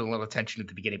 there might have been a little tension at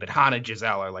the beginning, but Han and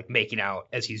Giselle are like making out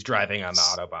as he's driving on the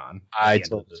Autobahn. at I the end of totally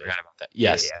the movie. forgot about that.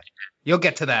 Yes. Yeah. You'll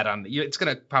get to that it's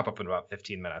going to pop up in about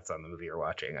 15 minutes on the movie you're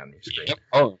watching on your screen. Yep.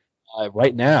 Oh,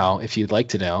 right now, if you'd like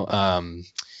to know,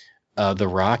 The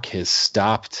Rock has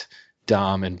stopped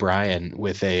Dom and Brian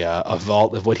with a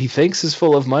vault of what he thinks is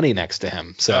full of money next to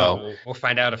him. So we'll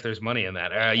find out if there's money in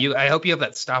that. I hope you have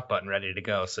that stop button ready to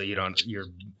go so your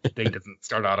thing doesn't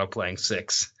start auto playing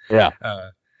 6. yeah,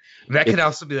 That could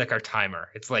also be like our timer.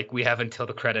 It's like we have until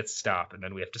the credits stop, and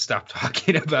then we have to stop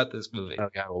talking about this movie.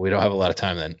 okay. Well, we don't have a lot of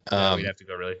time then. We'd have to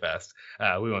go really fast.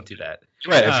 We won't do that.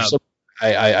 Right.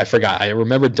 I forgot. I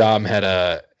remember Dom had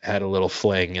a little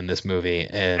fling in this movie,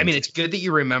 and I mean, it's good that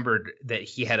you remembered that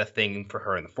he had a thing for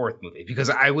her in the fourth movie, because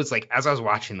I was like, as I was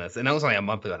watching this, and that was only a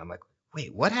month ago, and I'm like,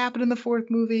 wait, what happened in the fourth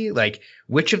movie? Like,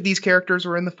 which of these characters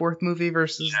were in the fourth movie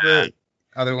versus the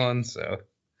other ones? So,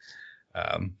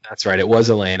 that's right. It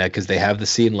was Elena, because they have the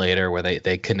scene later where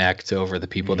they connect over the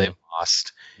people they've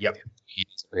lost. Yep. He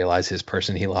doesn't realize his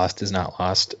person he lost is not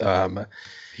lost.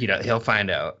 He'll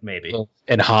find out maybe.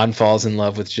 And Han falls in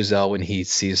love with Giselle when he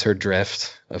sees her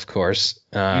drift, of course.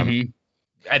 I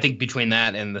think between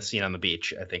that and the scene on the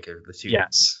beach, I think are the two.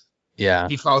 Yes. Yeah.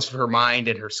 He falls for her mind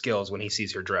and her skills when he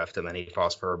sees her drift, and then he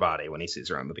falls for her body when he sees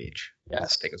her on the beach.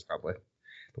 Yes. I think it's probably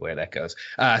the way that goes.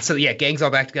 So yeah, gang's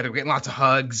all back together. We're getting lots of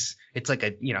hugs. It's like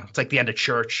it's like the end of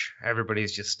church.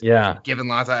 Everybody's just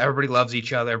giving everybody loves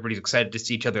each other. Everybody's excited to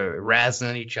see each other,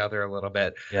 razzing each other a little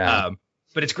bit. Yeah.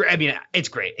 But it's great. I mean, it's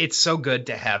great. It's so good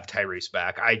to have Tyrese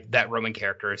back. That Roman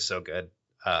character is so good.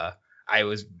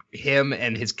 Him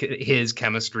and his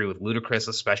chemistry with Ludacris,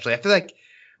 especially. I feel like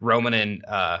Roman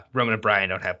and Brian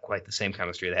don't have quite the same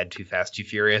chemistry. They had Too Fast, Too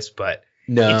Furious, but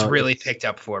it's really picked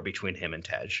up between him and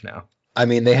Tej now. I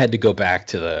mean, they had to go back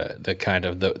to the kind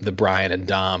of the Brian and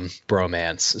Dom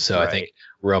bromance. So Right. I think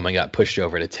Roman got pushed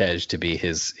over to Tej to be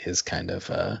his kind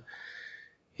of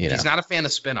He's not a fan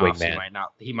of spinoffs. Wingman.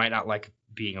 He might not like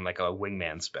being in like a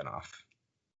Wingman spinoff.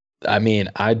 I mean,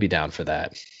 I'd be down for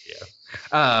that.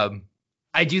 Yeah.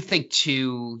 I do think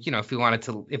too, if we wanted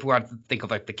to think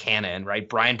of like the canon, right?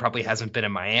 Brian probably hasn't been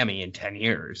in Miami in 10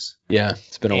 years. Yeah,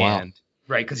 it's been a while.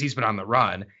 Right, because he's been on the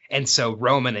run. And so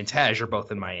Roman and Tej are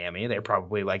both in Miami. They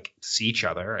probably like see each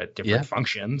other at different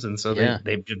functions. And so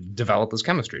they've developed this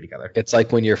chemistry together. It's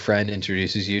like when your friend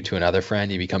introduces you to another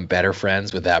friend, you become better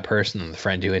friends with that person than the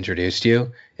friend who introduced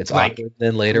you. It's awkward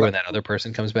then later when that other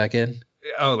person comes back in.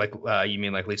 Oh, like you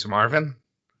mean like Lisa Marvin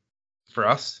for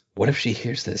us? What if she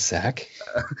hears this, Zach?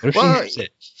 What if she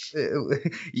hears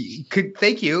it?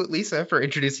 Thank you, Lisa, for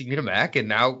introducing me to Mac, and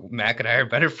now Mac and I are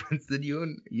better friends than you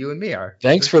and me are.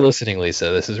 Thanks for listening, Lisa.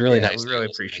 This is really nice. We really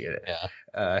appreciate it.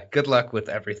 Yeah. Good luck with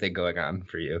everything going on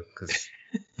for you, because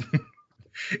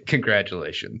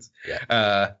congratulations.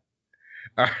 Yeah.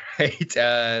 All right.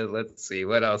 Let's see.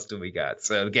 What else do we got?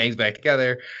 So the gang's back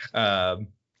together. And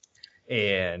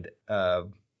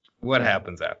what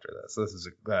happens after this? This is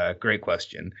a great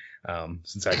question.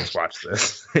 Since I just watched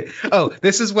this. Oh,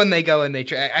 this is when they go and they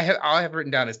try. All I have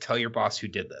written down is tell your boss who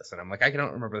did this. And I'm like, I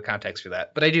don't remember the context for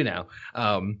that, but I do now.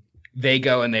 They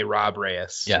go and they rob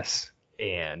Reyes. Yes.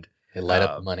 And they light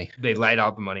up the money. They light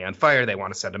all the money on fire. They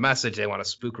want to send a message. They want to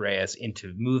spook Reyes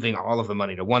into moving all of the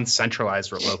money to one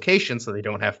centralized location so they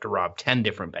don't have to rob 10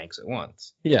 different banks at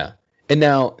once. Yeah. And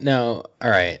now, all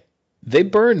right. They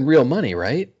burn real money,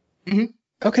 right? Mm-hmm.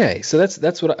 Okay, so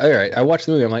that's what. All right, I watched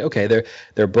the movie. I'm like, okay,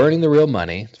 they're burning the real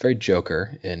money. It's very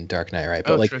Joker in Dark Knight, right?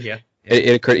 But true, yeah.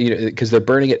 It occurred, because they're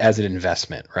burning it as an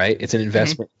investment, right? It's an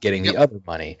investment getting the other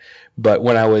money. But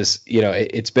when I was,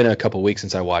 it's been a couple weeks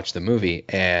since I watched the movie,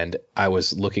 and I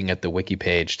was looking at the wiki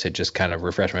page to just kind of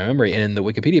refresh my memory. And in the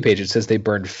Wikipedia page, it says they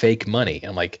burned fake money.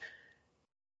 I'm like,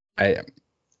 I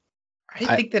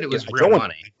think that it was real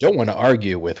money. I don't want to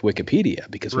argue with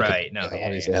Wikipedia because Wikipedia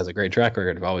obviously has a great track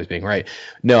record of always being right.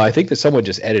 No, I think that someone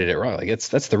just edited it wrong. Like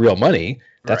that's the real money.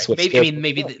 That's what.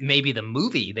 Maybe the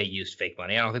movie they used fake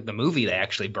money. I don't think the movie they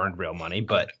actually burned real money,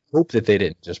 but I hope that they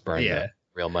didn't just burn the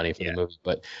real money from the movie.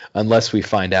 But unless we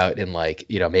find out in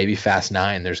maybe Fast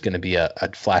 9, there's going to be a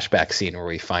flashback scene where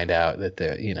we find out that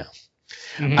that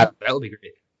would be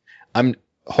great.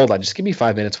 Hold on, just give me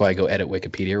 5 minutes while I go edit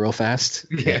Wikipedia real fast.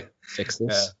 Yeah. Fix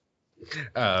this.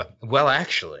 Well,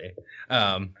 actually,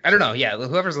 I don't know. Yeah,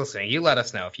 whoever's listening, you let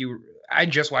us know if you. I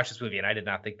just watched this movie and I did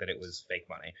not think that it was fake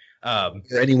money. If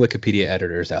there are any Wikipedia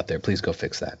editors out there, please go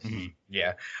fix that.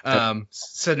 Yeah.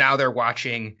 So now they're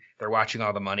watching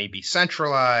all the money be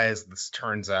centralized. This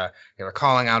turns they're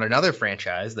calling out another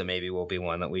franchise that maybe will be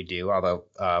one that we do. Although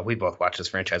we both watch this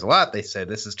franchise a lot. They say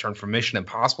this has turned from Mission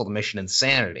Impossible to Mission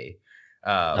Insanity.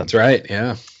 That's right.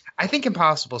 Yeah. I think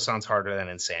impossible sounds harder than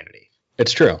insanity.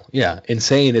 It's true. Yeah.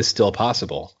 Insane is still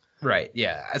possible. Right.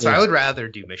 Yeah. So I would rather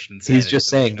do Mission Insanity. He's just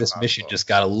saying this mission just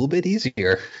got a little bit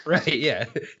easier. Right. Yeah.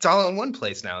 It's all in one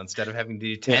place now instead of having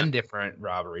to do 10 different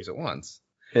robberies at once.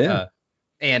 Yeah.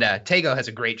 And Tego has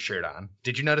a great shirt on.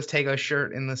 Did you notice Tego's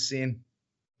shirt in this scene?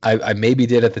 I maybe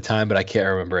did at the time, but I can't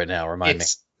remember it now. Remind me.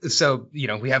 So,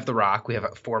 we have The Rock. We have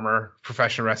a former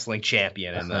professional wrestling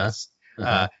champion in this.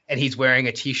 And he's wearing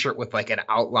a T-shirt with an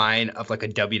outline of a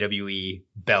WWE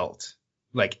belt.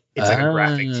 It's a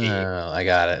graphic tee. Oh, I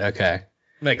got it. Okay.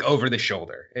 Over the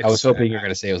shoulder. I was hoping you were going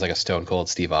to say it was a Stone Cold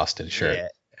Steve Austin shirt. Yeah.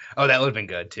 Oh, that would have been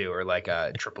good too. Or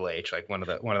Triple H, one of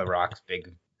the Rock's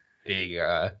big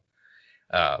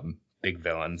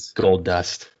villains. Gold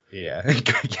Dust. Yeah.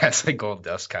 Yes, a Gold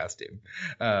Dust costume.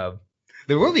 There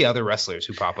will be other wrestlers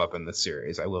who pop up in this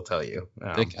series, I will tell you.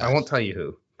 I won't tell you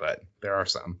who, but there are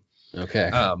some. Okay.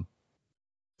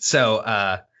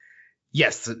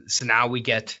 Yes. So now we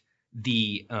get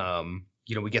the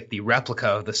we get the replica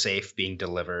of the safe being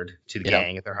delivered to the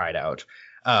gang at their hideout.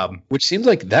 Which seems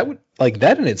like that would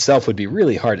that in itself would be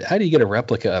really hard. How do you get a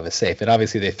replica of a safe? And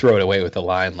obviously they throw it away with the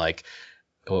line what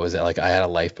was it? I had a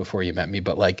life before you met me.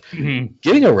 But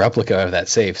getting a replica of that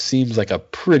safe seems like a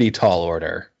pretty tall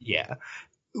order. Yeah.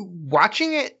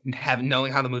 Watching it and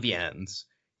knowing how the movie ends,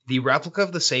 the replica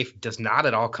of the safe does not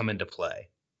at all come into play,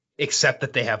 except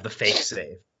that they have the fake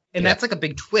safe. And that's a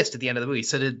big twist at the end of the movie.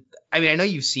 So I know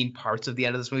you've seen parts of the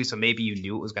end of this movie, so maybe you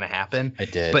knew it was going to happen. I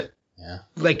did. But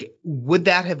would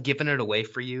that have given it away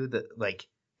for you that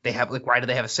they have why do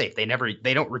they have a safe? They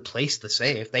don't replace the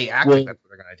safe. They act like that's what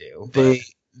they're going to do.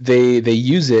 They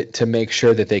use it to make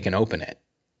sure that they can open it.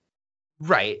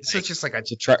 Right. So it's just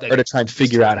to try and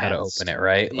figure out how to open it,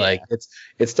 right? Yeah.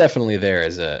 It's definitely there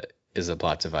as a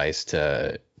plot device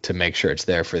to make sure it's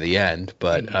there for the end,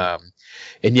 but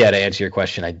and to answer your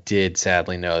question, I did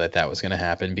sadly know that was going to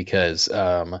happen because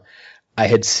I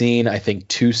had seen, I think,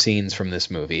 2 scenes from this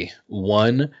movie.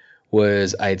 One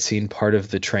was I had seen part of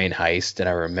the train heist, and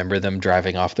I remember them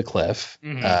driving off the cliff.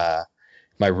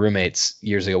 My roommates,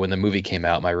 years ago when the movie came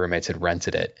out, my roommates had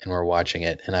rented it and were watching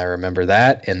it, and I remember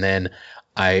that. And then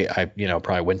I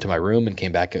probably went to my room and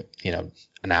came back,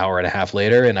 an hour and a half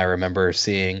later, and I remember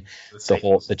seeing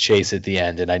the chase at the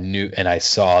end, and I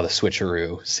saw the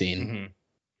switcheroo scene.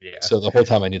 Yeah. So the whole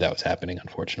time I knew that was happening,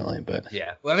 unfortunately, but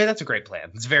yeah. Well, that's a great plan.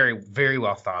 It's very, very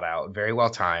well thought out, very well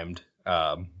timed,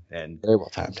 and very well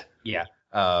timed. Yeah.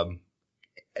 But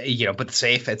the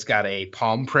safe, it's got a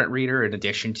palm print reader in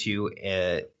addition to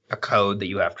a code that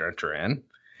you have to enter in.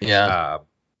 Yeah.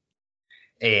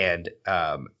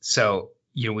 So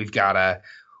we've got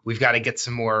to get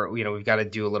some more. We've got to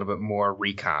do a little bit more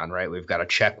recon, right? We've got to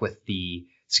check with the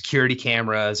security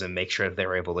cameras and make sure that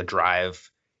they're able to drive.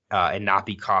 And not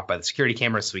be caught by the security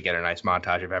cameras, so we get a nice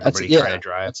montage of everybody trying to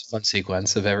drive. That's a fun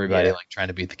sequence of everybody trying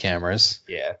to beat the cameras.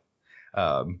 Yeah.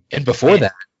 And before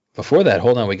that,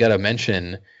 hold on, we got to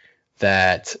mention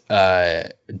that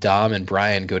Dom and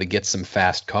Brian go to get some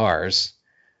fast cars,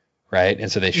 right? And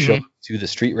so they show up to the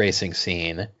street racing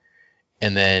scene,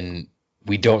 and then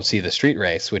we don't see the street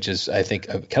race, which is, I think,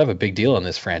 kind of a big deal in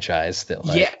this franchise.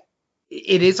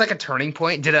 It is a turning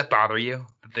point. Did that bother you?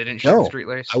 They didn't show the street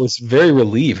race? I was very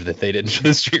relieved that they didn't show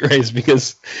the street race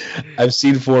because I've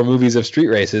seen 4 movies of street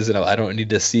races and I don't need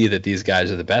to see that these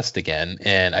guys are the best again.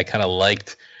 And I kind of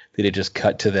liked that it just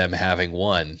cut to them having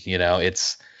won.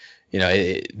 It's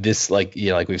this, like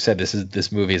we've said,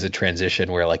 this movie is a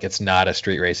transition where like it's not a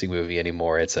street racing movie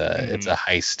anymore. It's a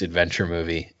heist adventure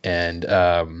movie, and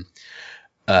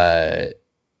I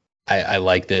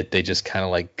like that they just kind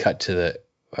of like cut to the.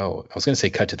 Oh, I was going to say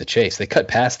cut to the chase. They cut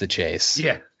past the chase.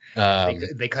 Yeah.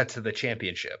 They cut to the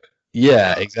championship.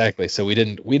 Yeah, exactly. So we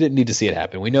didn't need to see it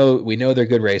happen. We know they're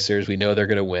good racers. We know they're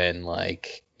going to win.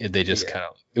 Like they just kind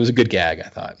of. It was a good gag, I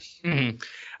thought.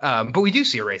 Mm-hmm. But we do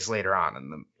see a race later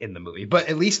on in the movie. But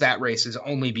at least that race is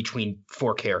only between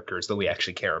 4 characters that we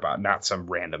actually care about, not some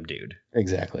random dude.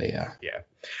 Exactly. Yeah. Yeah.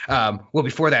 Well,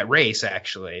 before that race,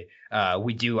 actually,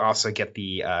 we do also get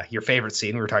the your favorite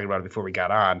scene. We were talking about it before we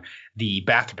got on, the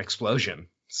bathroom explosion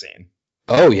scene.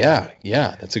 Oh yeah,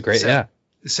 that's a great So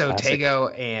classic.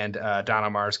 Tego and Don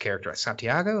Omar's character,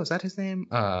 Santiago, is that his name?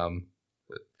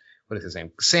 What is his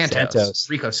name? Santos.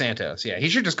 Rico Santos. Yeah, he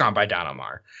should just gone by Don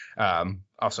Omar.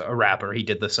 Also a rapper. He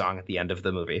did the song at the end of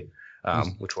the movie,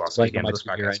 which will also be the end of this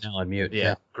podcast. Right now on mute.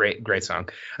 Yeah, great song.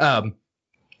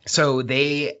 So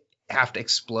they have to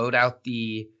explode out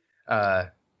the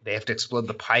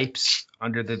pipes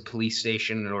under the police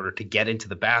station in order to get into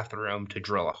the bathroom to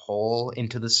drill a hole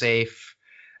into the safe.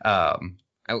 I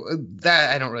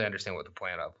don't really understand what the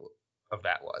plan of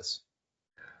that was.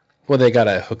 Well, they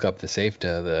gotta hook up the safe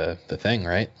to the thing,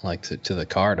 right? Like to the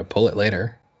car to pull it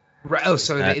later. Right. Oh,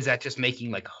 so is that just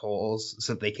making like holes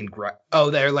so they can?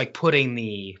 They're like putting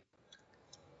the.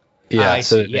 Yeah.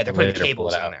 They're putting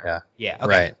cables on there. Yeah. Okay.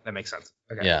 Right. That makes sense.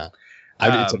 Okay. Yeah.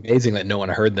 It's amazing that no one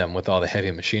heard them with all the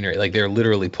heavy machinery. Like they're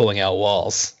literally pulling out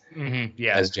walls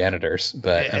as janitors.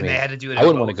 But they had to do it. I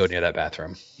wouldn't want to go near that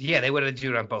bathroom. Yeah, they would have to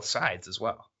do it on both sides as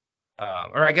well.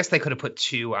 Or I guess they could have put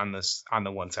 2 on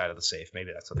the one side of the safe.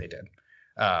 Maybe that's what they did.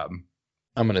 I'm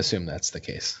gonna assume that's the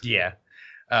case. Yeah.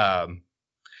 So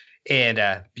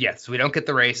we don't get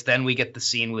the race. Then we get the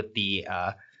scene with the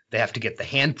they have to get the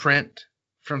handprint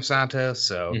from Santos.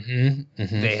 So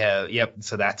they have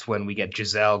So that's when we get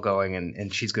Giselle going,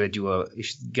 and she's gonna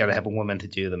she's gotta have a woman to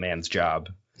do the man's job.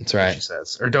 That's right. She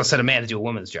says, or don't send a man to do a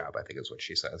woman's job, I think is what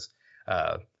she says.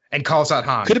 And calls out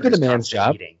Han. Could have been a man's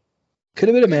job. Could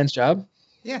have been a man's job.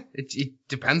 Yeah, it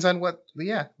depends on what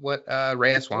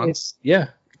Reyes wants. Yeah,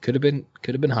 could have been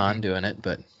Han doing it,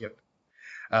 but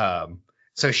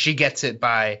so she gets it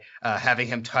by having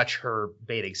him touch her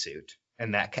bathing suit,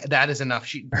 and that is enough.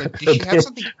 Did she have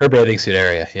something? Her bathing suit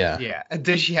area, yeah. Yeah.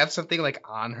 Does she have something like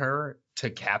on her to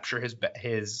capture his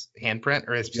handprint,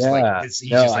 or is it just he's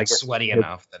just sweaty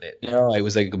enough that it? No, it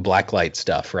was like blacklight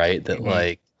stuff, right?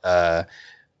 That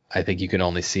I think you can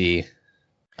only see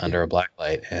under a black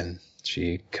light, and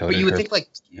she coated. But you would think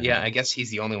I guess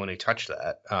he's the only one who touched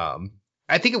that.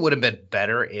 I think it would have been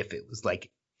better if it was like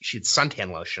she had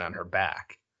suntan lotion on her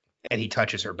back, and he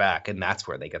touches her back, and that's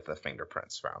where they get the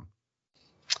fingerprints from.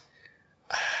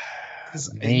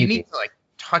 You need to like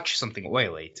touch something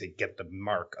oily to get the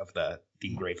mark of the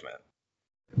engravement.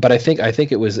 But I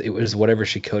think it was whatever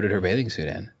she coated her bathing suit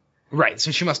in. Right,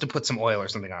 so she must have put some oil or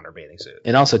something on her bathing suit.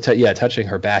 And also, touching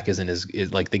her back is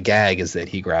like the gag is that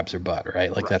he grabs her butt,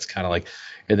 right? Like that's kind of like,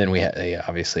 and then we get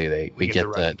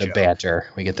the banter.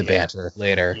 We get the banter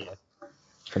later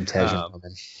from Tej and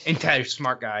Roman. And Tej,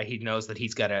 smart guy, he knows that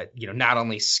he's got to, not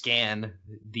only scan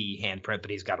the handprint,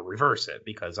 but he's got to reverse it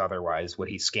because otherwise, what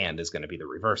he scanned is going to be the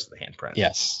reverse of the handprint.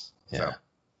 Yes. Yeah.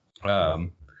 So,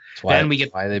 That's why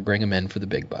they bring him in for the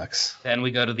big bucks. Then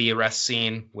we go to the arrest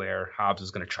scene where Hobbs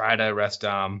is going to try to arrest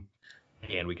Dom,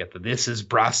 and we get this is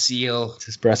Brazil. This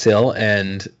is Brazil,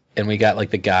 and we got like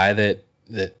the guy that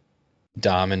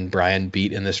Dom and Brian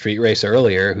beat in the street race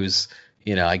earlier, who's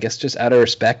I guess just out of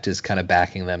respect is kind of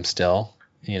backing them still.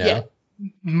 Yeah.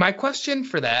 My question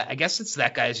for that, I guess it's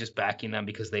that guy is just backing them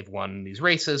because they've won these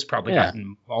races, probably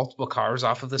gotten multiple cars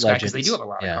off of this guy because they do have a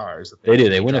lot of cars. They do.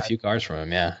 They win a few cars from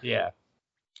him. Yeah. Yeah.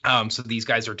 So these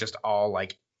guys are just all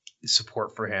like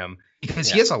support for him because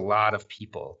he has a lot of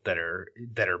people that are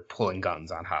pulling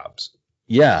guns on Hobbs.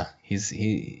 Yeah, he's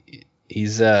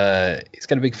got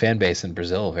a big fan base in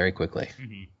Brazil very quickly.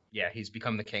 Mm-hmm. Yeah, he's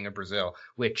become the king of Brazil,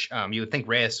 which you would think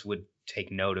Reyes would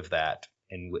take note of that,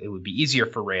 and it would be easier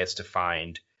for Reyes to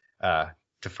find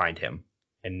him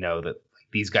and know that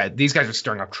these guys are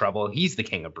stirring up trouble. He's the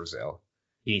king of Brazil.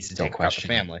 He needs to take out the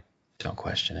family. Don't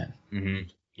question it. Mm-hmm.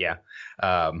 Yeah.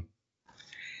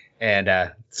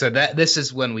 So this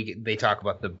is when they talk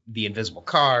about the invisible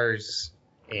cars,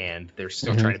 and they're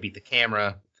still trying to beat the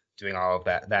camera, doing all of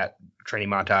that training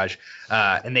montage.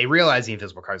 And they realize the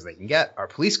invisible cars they can get are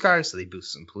police cars, so they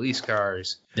boost some police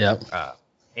cars. Yep.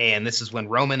 And this is when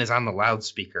Roman is on the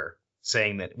loudspeaker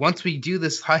saying that once we do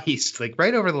this heist, like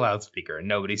right over the loudspeaker, and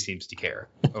nobody seems to care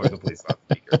over the police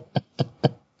loudspeaker.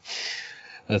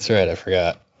 That's right. I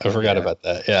forgot about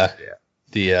that. Yeah.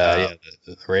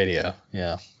 The radio.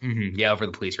 Yeah. Yeah, over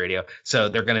the police radio. So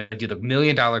they're gonna do the $1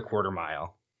 million quarter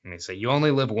mile, and they say you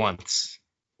only live once.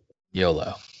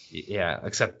 YOLO. Yeah,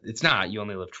 except it's not. You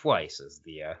only live twice.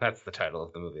 That's the title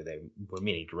of the movie they were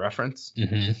meaning to reference.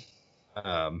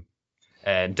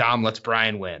 And Dom lets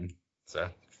Brian win. So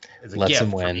it's a gift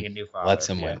for being a new father. Lets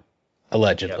him win.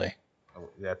 Allegedly.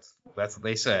 Yep. That's what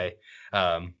they say.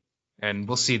 And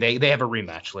we'll see. They have a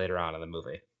rematch later on in the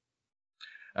movie.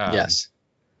 Yes.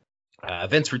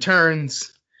 Vince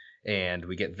returns, and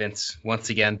we get Vince once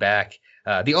again back.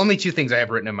 The only two things I have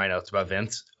written in my notes about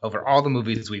Vince over all the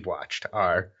movies we've watched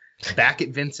are back at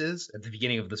Vince's at the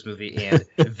beginning of this movie and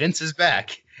Vince is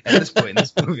back at this point in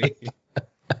this movie.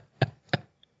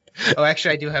 Oh,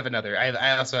 actually, I do have another.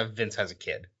 I also have Vince has a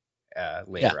kid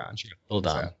later on. Hold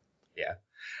on.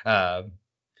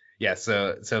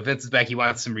 So Vince is back. He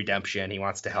wants some redemption. He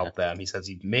wants to help them. He says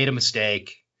he made a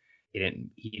mistake. He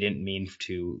didn't mean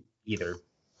to either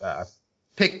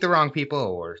pick the wrong people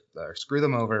or screw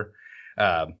them over.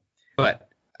 But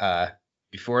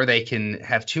before they can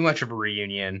have too much of a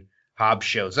reunion, Hobbs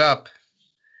shows up.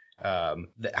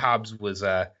 Hobbs was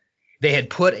they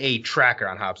had put a tracker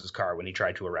on Hobbs's car when he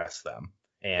tried to arrest them,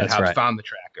 and That's Hobbs right. found the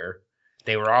tracker.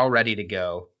 They were all ready to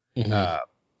go,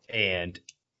 and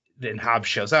then Hobbs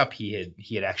shows up. He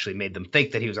had actually made them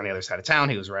think that he was on the other side of town.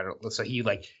 He was right, so he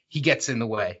gets in the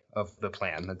way of the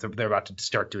plan. They're about to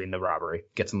start doing the robbery.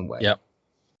 Gets in the way. Yep.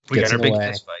 We Gets got our in the big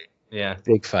way. fist fight. Yeah.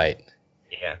 Big fight.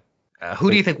 Yeah.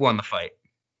 Who do you think won the fight?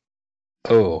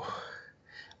 Oh,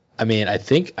 I mean, I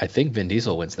think Vin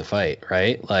Diesel wins the fight,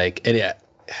 right? Like, and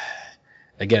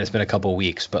again, it's been a couple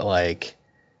weeks, but like,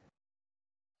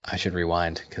 I should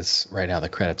rewind because right now the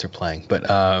credits are playing. But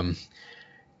I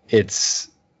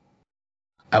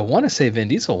want to say Vin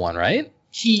Diesel won, right?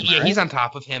 He's on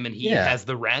top of him, and he Yeah. has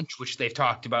the wrench, which they've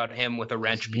talked about him with a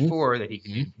wrench before that he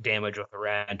can damage with a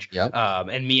wrench. Yep.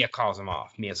 And Mia calls him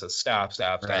off. Mia says, "Stop,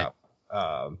 stop, Right.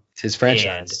 stop." It's his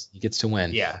franchise. He gets to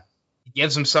win. Yeah. He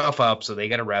gives himself up, so they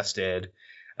get arrested.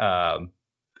 And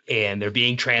they're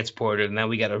being transported, and then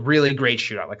we get a really great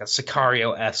shootout, like a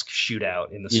Sicario-esque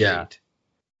shootout in the street. Yeah.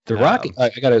 The Rock. I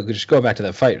gotta just go back to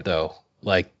that fight though.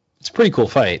 Like, it's a pretty cool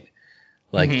fight.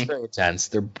 Like, it's very intense.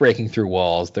 They're breaking through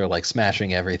walls. They're like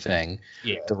smashing everything.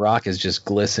 Yeah. The Rock is just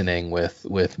glistening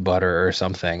with butter or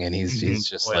something, and he's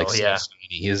just Oil, like so yeah.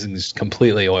 speedy. He is just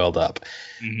completely oiled up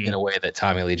in a way that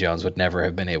Tommy Lee Jones would never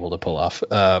have been able to pull off.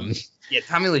 Yeah,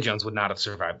 Tommy Lee Jones would not have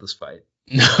survived this fight.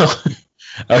 No,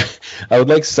 I would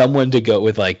like someone to go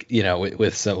with like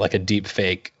with some like a deep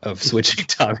fake of switching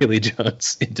Tommy Lee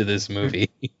Jones into this movie.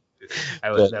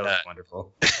 That was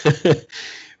wonderful.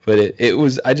 But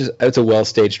it's a well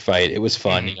staged fight. It was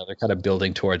fun. They're kind of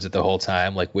building towards it the whole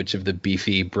time, like which of the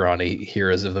beefy, brawny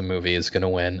heroes of the movie is going to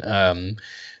win.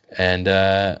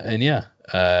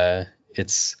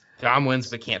 It's Dom wins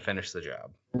but can't finish the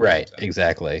job. right,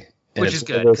 exactly. And Which it's is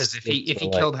one of good those because if he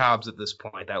things where, killed Hobbs at this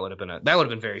point, that would have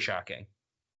been very shocking.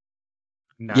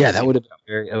 that would have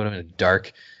been a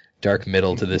dark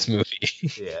middle to this movie.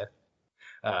 Yeah.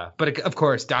 But of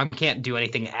course, Dom can't do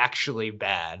anything actually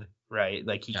bad, right?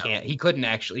 Like he couldn't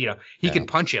actually, he could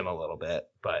punch him a little bit,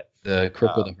 but The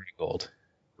crook with the pretty gold.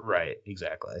 right,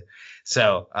 exactly.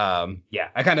 So,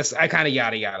 I kind of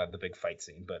yada yada the big fight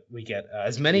scene, but we get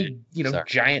as many,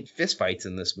 giant fist fights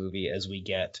in this movie as we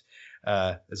get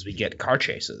car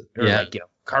chases or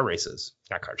car races,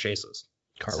 not car chases.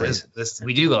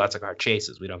 We do lots of car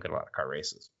chases. We don't get a lot of car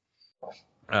races.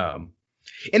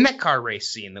 In that car race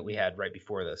scene that we had right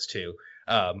before this too,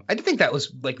 I did think that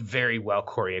was like very well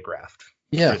choreographed.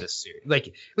 Yeah. For this series. Like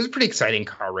it was a pretty exciting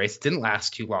car race. It didn't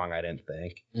last too long, I didn't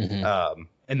think.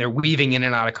 And they're weaving in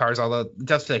and out of cars, although it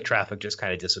does feel like traffic just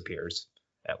kind of disappears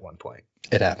at one point.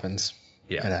 It happens.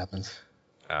 Yeah. It happens.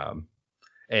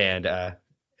 And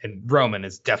Roman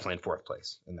is definitely in fourth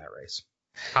place in that race.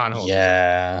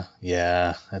 Yeah,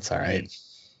 that's all right.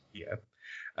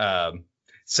 Yeah.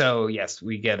 So yes,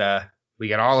 we get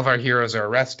all of our heroes are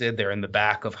arrested. They're in the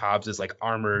back of Hobbs's like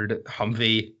armored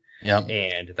Humvee. Yep.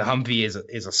 And the Humvee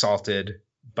is assaulted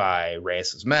by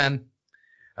Reyes's men.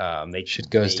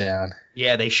 Shit goes down.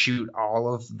 Yeah, they shoot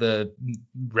all of the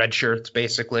red shirts,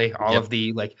 basically. All of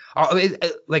the like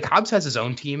Hobbs has his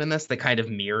own team in this that kind of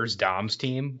mirrors Dom's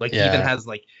team. Like he even has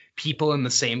like people in the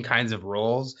same kinds of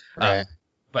roles. Right.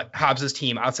 But Hobbs's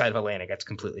team outside of Atlanta gets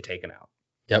completely taken out.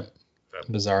 Yep.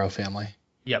 Bizarro family.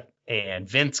 Yep. And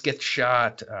Vince gets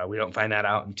shot. We don't find that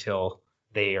out until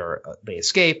they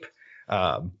escape.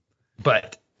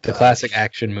 But the classic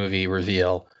action movie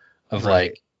reveal of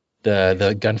like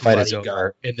The gunfight is Bloody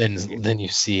over, and then you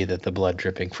see that the blood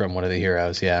dripping from one of the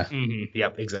heroes. Yeah.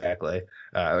 Yep, exactly.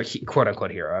 Quote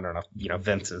unquote hero. I don't know.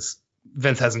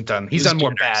 Vince hasn't done. He's done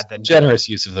more bad than generous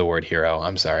use of the word hero.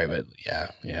 I'm sorry, but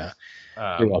yeah.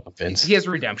 You're welcome, Vince. He has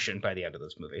redemption by the end of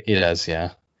this movie. He does,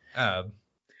 yeah.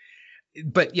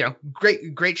 But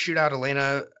great shootout.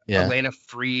 Elena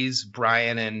frees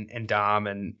Brian and Dom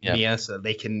and Mia, so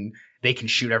they can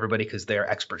shoot everybody because they're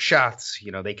expert shots.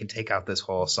 They can take out this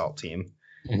whole assault team,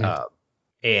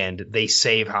 and they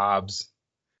save Hobbs,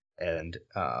 and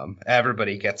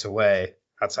everybody gets away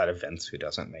outside of Vince, who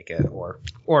doesn't make it,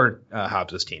 or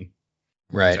Hobbs's team.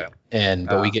 Right, so,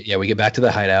 but we get back to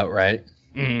the hideout, right?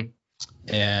 Mm-hmm.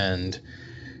 And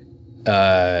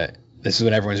this is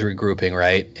when everyone's regrouping,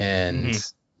 right?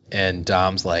 And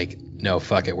Dom's like, no,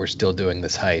 fuck it, we're still doing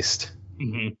this heist.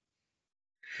 Mm-hmm.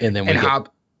 And then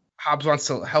Hobbs wants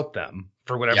to help them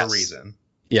for whatever reason.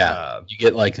 Yeah, you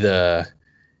get like the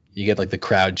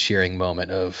crowd cheering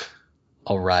moment of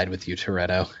 "I'll ride with you,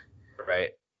 Toretto."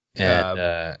 Right.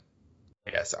 And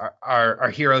yes, our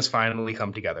heroes finally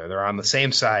come together. They're on the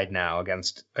same side now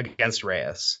against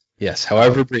Reyes. Yes,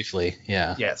 however briefly.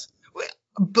 Yeah. Yes,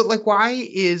 but why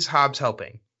is Hobbs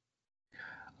helping?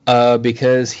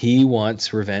 Because he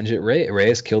wants revenge at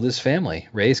Reyes killed his family.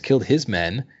 Reyes killed his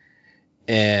men.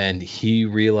 And he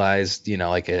realized,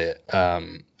 I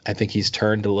think he's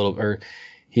turned a little, or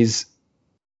he's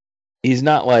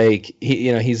not like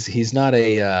he's not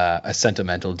a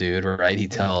sentimental dude, right? He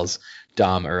tells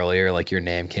Dom earlier, like, your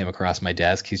name came across my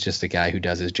desk. He's just a guy who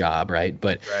does his job, right?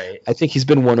 But I think he's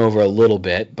been won over a little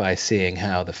bit by seeing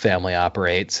how the family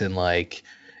operates and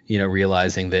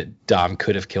realizing that Dom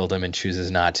could have killed him and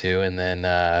chooses not to,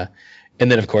 and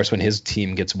then, of course, when his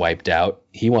team gets wiped out,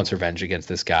 he wants revenge against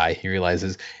this guy. He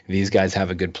realizes these guys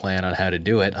have a good plan on how to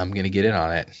do it. I'm going to get in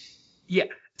on it. Yeah.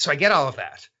 So I get all of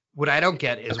that. What I don't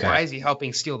get is why is he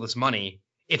helping steal this money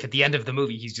if at the end of the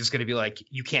movie he's just going to be like,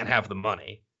 you can't have the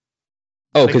money?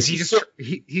 Oh, because he's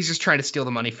just trying to steal the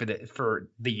money for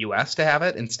the U.S. to have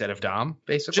it instead of Dom,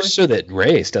 basically. Just so that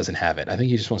Reyes doesn't have it. I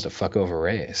think he just wants to fuck over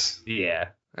Reyes. Yeah.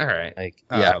 All right.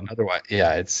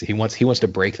 Otherwise, he wants to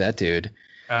break that dude.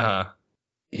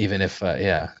 Even if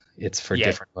it's for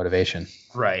different motivation.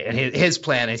 Right. And his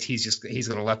plan is he's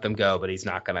going to let them go, but he's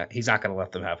not going to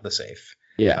let them have the safe.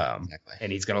 Yeah. Exactly.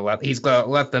 And he's going to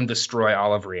let them destroy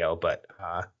all of Rio, but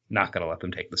not going to let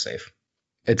them take the safe.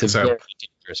 It's a very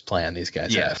dangerous plan these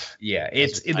guys have. Yeah.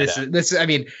 This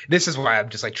is why I'm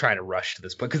just trying to rush to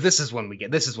this point, because this is when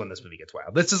this movie gets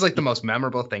wild. This is the most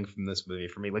memorable thing from this movie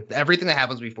for me. Everything that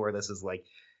happens before this is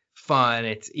fun.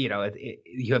 It's you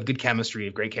have good chemistry, you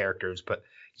have great characters, but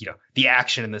the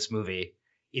action in this movie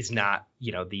is not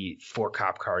the 4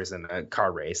 cop cars in a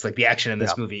car race. The action in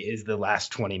this movie is the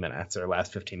last 20 minutes or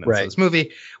last 15 minutes of this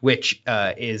movie, which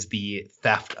is the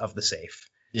theft of the safe.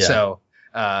 So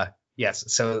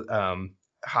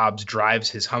Hobbs drives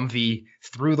his Humvee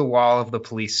through the wall of the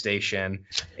police station,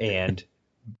 and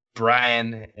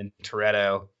Brian and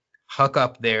Toretto hook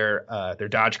up their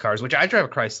Dodge cars, which I drive a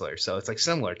Chrysler, so it's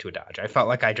similar to a Dodge. I felt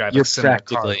like I drive a similar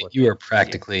car. You are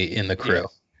practically in the crew. Yeah,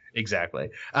 exactly.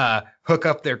 Hook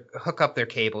up their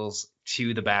cables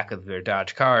to the back of their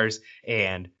Dodge cars,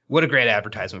 and what a great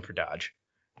advertisement for Dodge.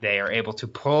 They are able to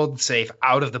pull the safe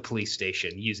out of the police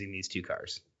station using these 2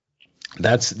 cars.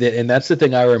 That's the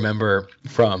thing I remember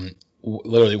from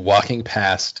literally walking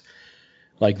past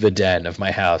the den of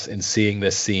my house and seeing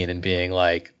this scene and being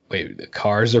like, wait, the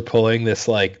cars are pulling this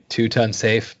 2-ton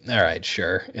safe? All right,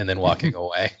 sure. And then walking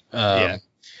away.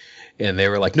 And they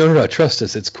were like, no, trust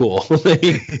us. It's cool. And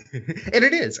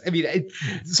it is. I mean,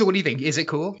 so what do you think? Is it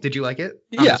cool? Did you like it?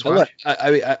 Yeah,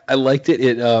 I liked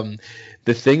it.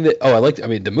 The thing that I liked. I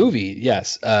mean, the movie.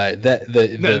 Yes.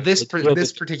 This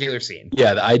particular scene.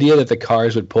 Yeah, the idea that the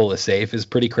cars would pull a safe is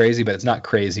pretty crazy, but it's not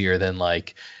crazier than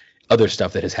other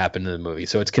stuff that has happened in the movie.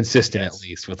 So it's consistent at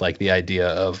least with the idea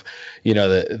of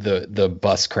the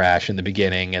bus crash in the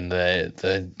beginning and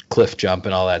the cliff jump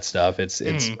and all that stuff. It's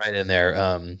right in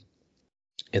there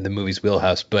in the movie's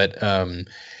wheelhouse. But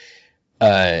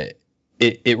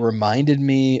it reminded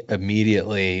me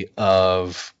immediately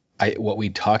of what we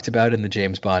talked about in the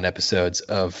James Bond episodes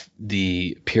of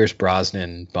the Pierce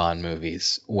Brosnan Bond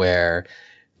movies, where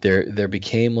there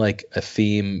became a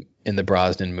theme in the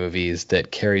Brosnan movies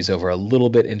that carries over a little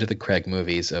bit into the Craig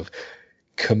movies of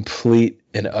complete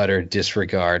and utter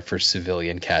disregard for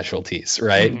civilian casualties,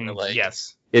 right?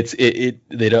 Yes.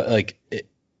 They don't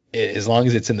as long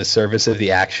as it's in the service of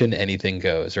the action, anything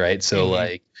goes, right?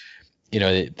 So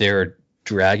they're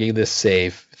dragging this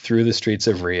safe through the streets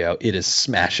of Rio. It is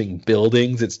smashing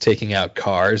buildings. It's taking out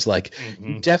cars. Like,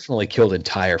 you definitely killed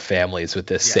entire families with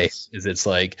this safe. As it's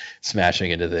like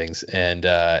smashing into things. And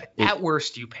at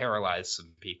worst, you paralyze some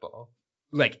people.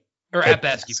 Like, or at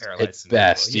best, you paralyze some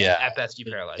best, people. Yeah. At best, you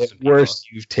paralyze some people. At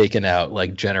worst, you've taken out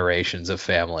like generations of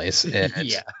families. And,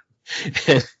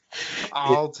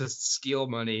 all to steal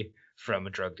money from a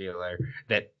drug dealer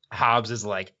that Hobbs is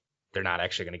like, they're not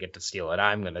actually going to get to steal it.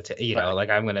 I'm going to, like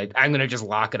I'm going to just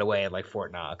lock it away at like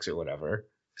Fort Knox or whatever.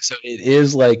 So it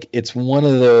is like, it's one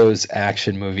of those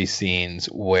action movie scenes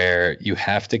where you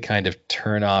have to kind of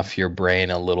turn off your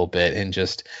brain a little bit and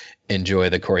just enjoy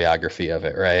the choreography of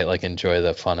it, right? Like enjoy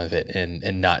the fun of it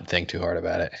and not think too hard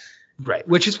about it. Right.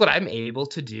 Which is what I'm able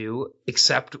to do,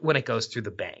 except when it goes through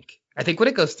the bank. I think when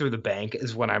it goes through the bank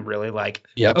is when I'm really like,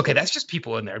 okay, that's just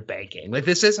people in there banking. Like,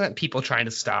 this isn't people trying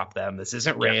to stop them. This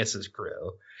isn't Reyes's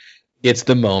crew. It's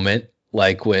the moment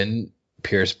like when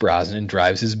Pierce Brosnan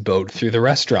drives his boat through the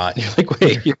restaurant. You're like,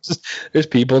 wait, there's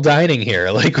people dining here.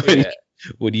 Like,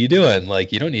 what are you doing?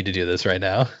 Like, you don't need to do this right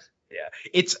now. Yeah.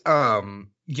 It's,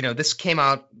 this came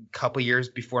out a couple years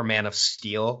before Man of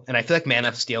Steel. And I feel like Man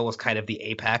of Steel was kind of the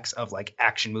apex of like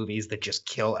action movies that just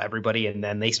kill everybody. And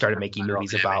then they started making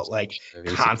movies about like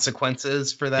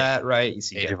consequences for that. Right. You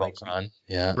see Age of Ultron.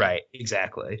 Yeah. Right.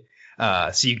 Exactly.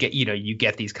 So you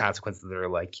get these consequences that are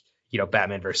like,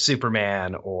 Batman versus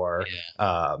Superman or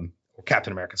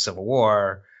Captain America Civil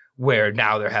War, where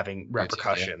now they're having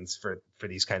repercussions for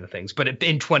these kind of things. But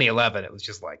in 2011, it was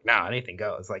just like, anything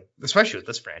goes. Like, especially with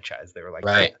this franchise, they were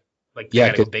like, you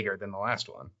gotta go bigger than the last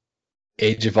one.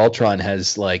 Age of Ultron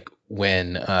has like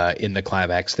when in the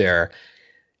climax there,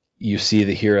 you see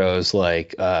the heroes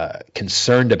like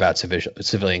concerned about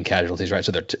civilian casualties, right?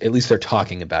 So at least they're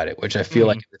talking about it, which I feel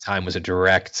like at the time was a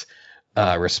direct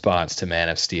response to Man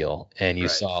of Steel. And you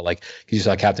saw like, because you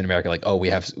saw Captain America like, oh, we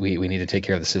need to take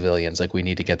care of the civilians, like we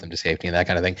need to get them to safety and that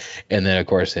kind of thing. And then of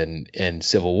course in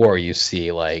Civil War you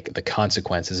see like the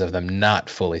consequences of them not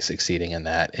fully succeeding in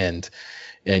that. And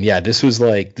this was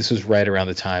right around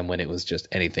the time when it was just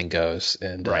anything goes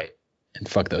and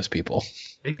fuck those people.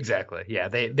 Exactly. Yeah,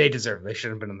 they deserve it. They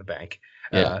should have been in the bank.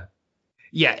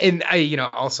 Yeah. And I,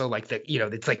 also like that,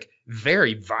 it's like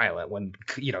very violent when,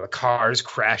 the cars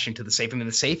crash into the safe. I mean,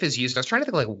 the safe is used. I was trying to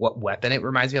think like what weapon it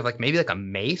reminds me of, like maybe like a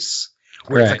mace,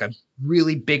 where it's like a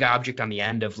really big object on the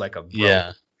end of like a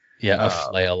rope. A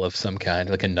flail of some kind,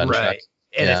 like a nunchuck. Right.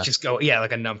 And it's just like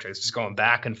a nunchuck. It's just going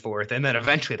back and forth, and then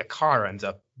eventually the car ends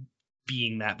up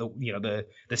being that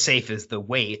the safe is the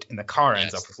weight, and the car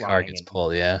ends up flying. The car gets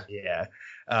pulled. Yeah.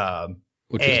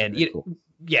 Which is cool.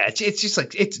 It's just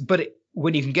like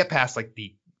when you can get past like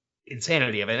the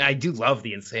insanity of it, and I do love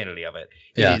the insanity of it.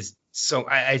 It is so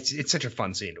it's such a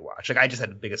fun scene to watch. Like, I just had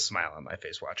the biggest smile on my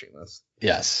face watching this.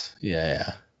 Yes.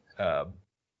 Yeah.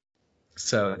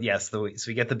 So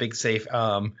we get the big safe.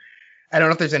 I don't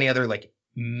know if there's any other like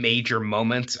major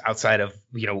moments outside of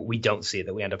we don't see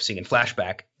that we end up seeing in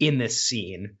flashback in this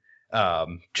scene.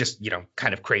 Just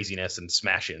kind of craziness and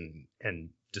smashing and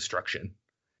destruction.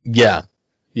 Yeah.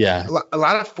 A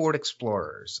lot of Ford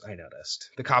Explorers, I noticed.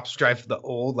 The cops drive the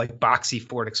old, like, boxy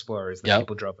Ford Explorers that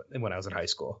people drove when I was in high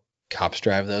school. Cops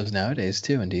drive those nowadays,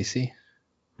 too, in D.C.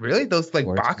 Really? Those, like,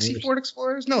 boxy Ford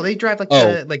Explorers? No, they drive, like,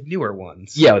 the newer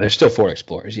ones. Yeah, they're still Ford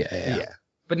Explorers. Yeah.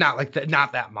 But not, like,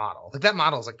 not that model. Like, that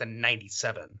model is, like, the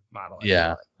 97 model.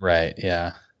 Yeah, right,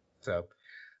 yeah. So,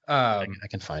 I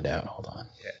can find out. Hold on.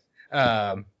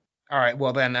 Yeah. All right,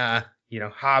 well, then,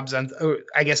 Hobbs,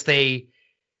 I guess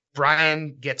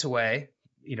Brian gets away.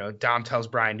 Dom tells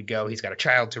Brian to go. He's got a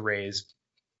child to raise.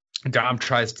 Dom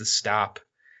tries to stop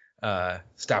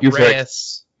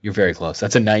Reyes. You're very close.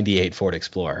 That's a 98 Ford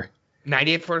Explorer.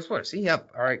 98 Ford Explorer. See, yep.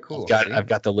 All right, cool. I've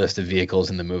got the list of vehicles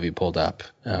in the movie pulled up.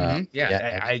 I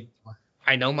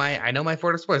know my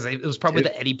Ford Explorers. It was probably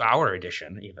the Eddie Bauer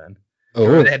edition, even.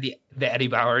 Oh, they had the Eddie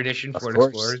Bauer edition Ford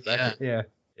Explorers. Yeah.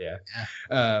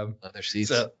 Leather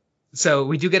seats. So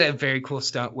we do get a very cool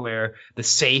stunt where the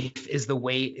safe is the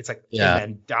weight. It's like, and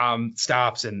then Dom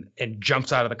stops and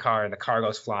jumps out of the car, and the car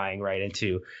goes flying right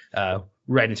into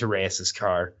Reyes's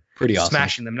car. Pretty awesome.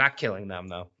 Smashing them, not killing them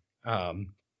though.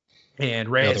 And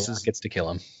Reyes gets to kill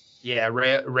him. Yeah,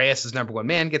 Reyes's number one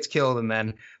man gets killed, and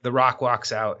then The Rock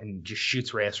walks out and just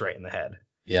shoots Reyes right in the head.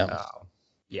 Yeah.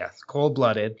 Cold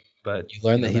blooded, but you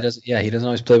learn that he doesn't. Yeah, he doesn't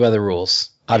always play by the rules.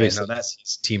 Obviously,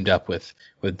 he's teamed up with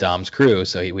Dom's crew,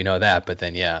 so we know that. But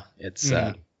then, it's.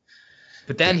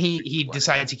 But then he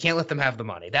decides he can't let them have the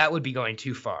money. That would be going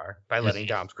too far by letting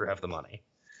Dom's crew have the money.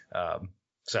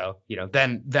 So,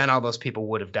 then all those people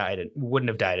wouldn't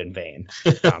have died in vain.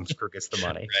 Dom's crew gets the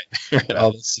money. Right.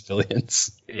 All the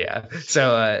civilians. Yeah.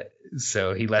 So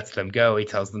he lets them go. He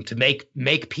tells them to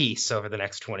make peace over the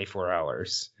next 24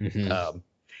 hours. Mm-hmm.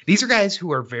 These are guys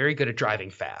who are very good at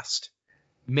driving fast.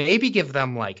 Maybe give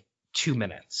them like 2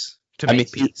 minutes to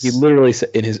make peace. He literally said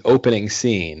in his opening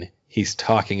scene, he's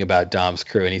talking about Dom's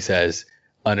crew, and he says,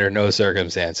 under no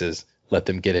circumstances, let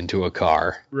them get into a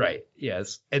car. Right.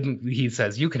 Yes. And he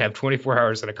says, you can have 24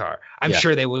 hours in a car. I'm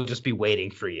sure they will just be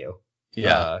waiting for you.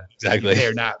 Yeah, exactly.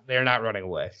 They're not running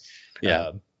away.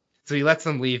 Yeah. So he lets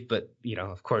them leave, but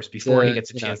of course, before he gets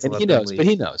a chance to let them leave. But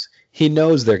he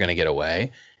knows they're going to get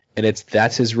away, and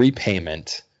that's his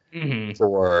repayment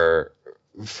for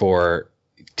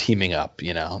teaming up.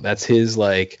 That's his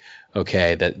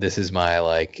okay, that this is my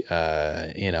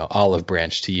olive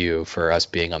branch to you for us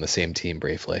being on the same team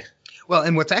briefly. Well,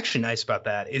 and what's actually nice about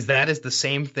that is the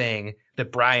same thing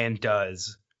that Brian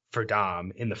does for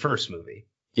Dom in the first movie.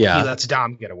 Yeah. He lets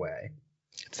Dom get away.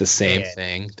 It's the same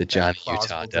thing that Johnny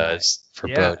Utah does for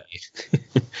Bodhi.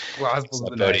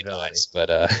 Plausible Bodhi dies,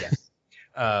 but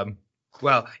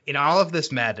well, in all of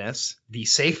this madness, the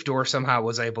safe door somehow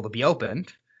was able to be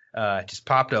opened. Just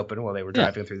popped open while they were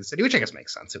driving through the city, which I guess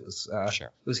makes sense. It was it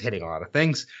was hitting a lot of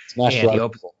things. And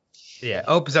he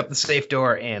opens up the safe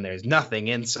door, and there's nothing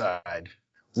inside.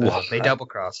 So they double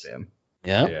crossed him.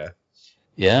 Yeah.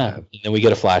 And then we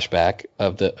get a flashback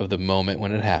of the moment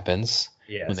when it happens.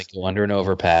 Yes. When they go under an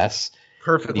overpass.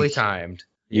 Perfectly timed.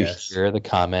 You hear the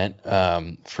comment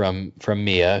from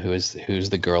Mia, who's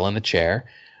the girl in the chair,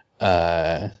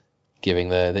 giving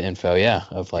the info.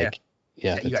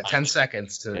 You got 10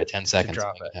 seconds to 10 seconds to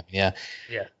drop it. Yeah.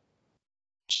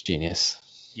 It's genius.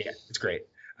 Yeah, it's great.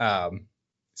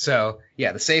 So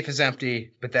the safe is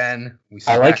empty, but then we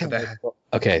see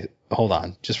Okay, hold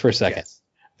on, just for a second. Yes.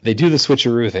 They do the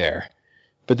switcheroo there,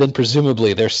 but then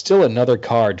presumably there's still another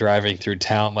car driving through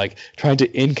town, trying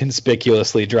to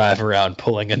inconspicuously drive around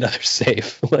pulling another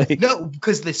safe. No,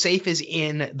 because the safe is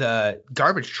in the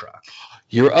garbage truck.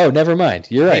 Never mind.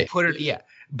 You're right. They put it,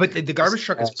 but the garbage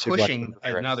truck is pushing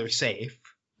another safe.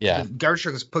 Yeah. The garbage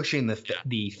truck is pushing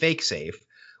the fake safe,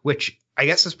 which I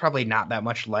guess is probably not that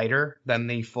much lighter than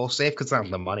the full safe because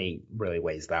the money really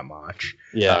weighs that much.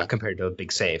 Yeah. Compared to a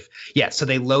big safe. Yeah. So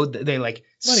they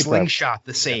slingshot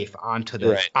the safe onto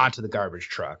the garbage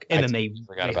truck, and then they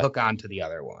hook onto the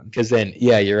other one. Because then,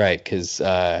 you're right. Because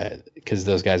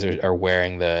those guys are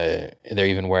wearing they're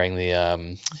even wearing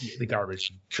the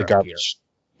garbage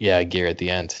gear. Gear at the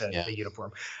end. The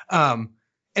uniform.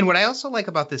 And what I also like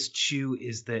about this too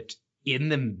is that in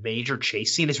the major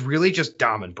chase scene, it's really just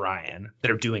Dom and Brian that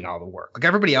are doing all the work.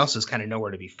 Everybody else is kind of nowhere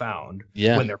to be found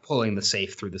when they're pulling the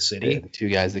safe through the city. The two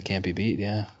guys that can't be beat,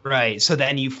 Right. So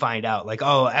then you find out,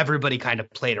 everybody kind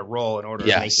of played a role in order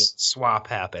to make the swap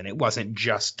happen. It wasn't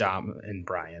just Dom and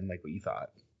Brian like what you thought.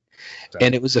 So.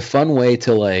 And it was a fun way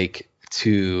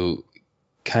to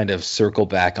kind of circle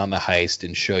back on the heist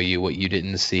and show you what you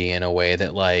didn't see in a way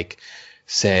that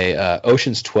say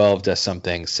Ocean's 12 does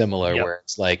something similar where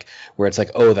it's like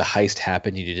oh, the heist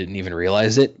happened, you didn't even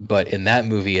realize it, but in that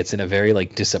movie it's in a very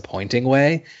disappointing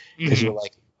way because you're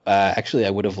actually I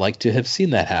would have liked to have seen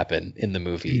that happen in the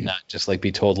movie, not just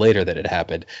be told later that it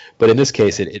happened. But in this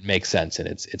case it makes sense, and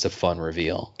it's a fun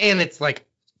reveal, and it's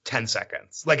 10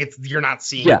 seconds. You're not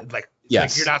seeing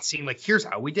you're not seeing here's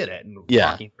how we did it and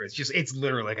walking through. It's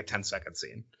literally a 10-second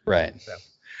scene, right?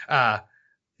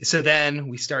 So then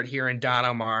we start hearing Don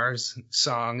Omar's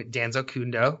song Danzo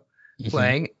Kundo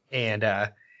playing, and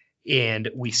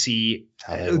we see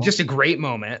just a great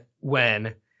moment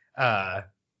when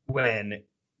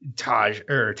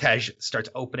Tej starts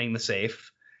opening the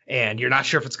safe, and you're not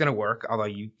sure if it's going to work, although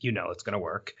you know it's going to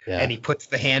work. Yeah. And he puts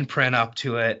the handprint up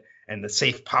to it, and the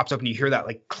safe pops up, and you hear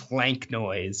that clank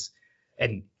noise,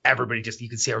 and you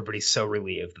can see everybody's so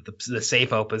relieved that the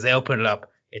safe opens. They open it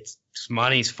up. It's just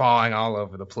money's falling all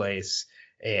over the place,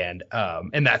 and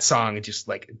that song is just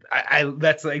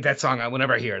that's that song.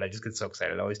 Whenever I hear it, I just get so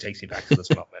excited. It always takes me back to this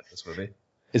moment. This movie.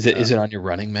 Is it on your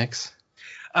running mix?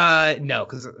 No,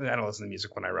 because I don't listen to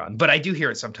music when I run, but I do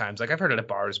hear it sometimes. I've heard it at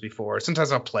bars before.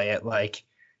 Sometimes I'll play it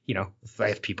if I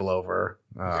have people over.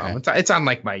 It's on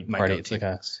my party. It's a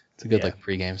good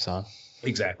pregame song.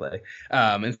 Exactly.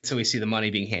 And so we see the money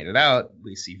being handed out.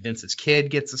 We see Vince's kid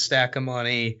gets a stack of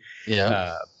money.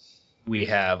 Yeah. We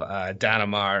have Don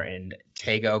Omar and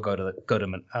Tego go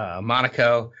to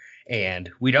Monaco, and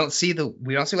we don't see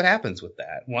what happens with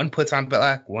that. One puts on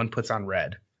black, one puts on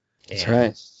red. That's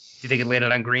right. Do you think it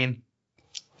landed on green?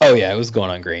 Oh yeah, it was going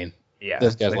on green. Yeah.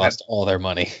 Those guys lost all their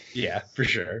money. Yeah, for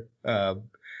sure.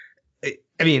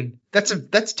 I mean, that's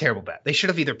a terrible bet. They should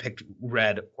have either picked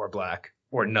red or black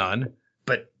or none.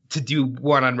 But to do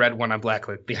one on red, one on black,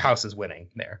 like the house is winning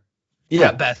there. Yeah,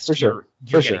 At best, for sure.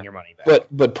 you're getting your money back.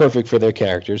 But perfect for their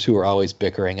characters who are always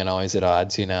bickering and always at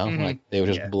odds. Mhm. Like they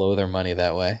would just blow their money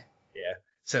that way. Yeah.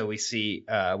 So we see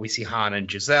Han and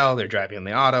Giselle. They're driving on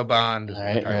the autobahn. As we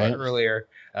were talking about earlier,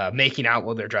 making out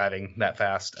while they're driving that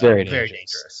fast. Very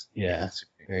dangerous. Yeah,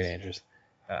 very dangerous.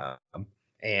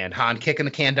 And Han kicking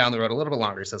the can down the road a little bit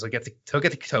longer. Says he'll get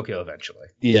to Tokyo eventually.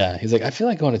 Yeah, he's like, I feel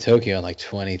like going to Tokyo in like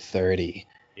 2030.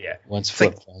 Yeah. Once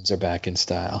flip phones are back in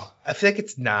style. I feel like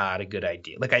it's not a good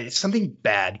idea. Like something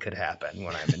bad could happen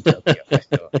when I'm in Tokyo. I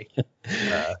feel like.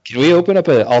 Can we open up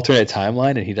an alternate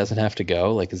timeline and he doesn't have to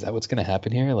go? Like, is that what's going to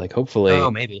happen here? Like, hopefully.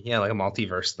 Oh, maybe. Yeah, like a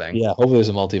multiverse thing. Yeah, hopefully there's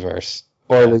a multiverse.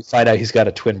 Or we find out he's got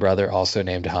a twin brother also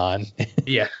named Han.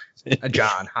 Yeah,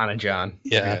 Han and John.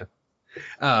 Yeah.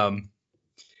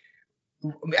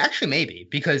 Actually, maybe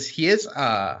because he is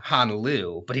Han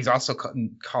Lu, but he's also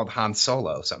called Han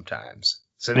Solo sometimes.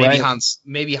 So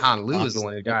maybe Han Lu is the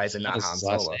one who dies and not Han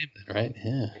Solo. Name, right?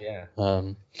 Yeah. Yeah.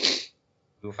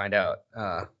 We'll find out.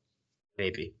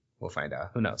 Maybe we'll find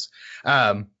out. Who knows?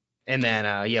 And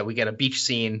then we get a beach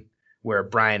scene where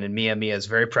Brian and Mia. Mia is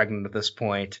very pregnant at this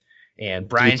point, and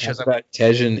Brian shows up. About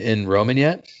Tej in Roman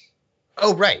yet?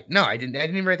 Oh right, no, I didn't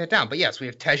even write that down. But yes, we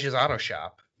have Tej's auto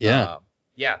shop. Yeah.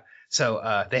 Yeah.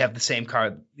 So they have the same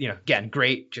car. Again,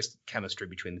 great just chemistry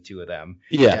between the two of them.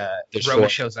 Yeah. Roman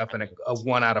shows up in a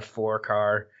 1 out of 4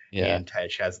 car. Yeah. And Tej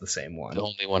has the same one. The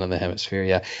only one in the hemisphere.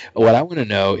 Yeah. What I want to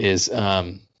know is,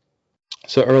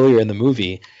 so earlier in the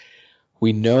movie,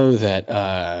 we know that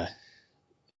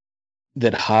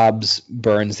that Hobbs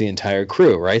burns the entire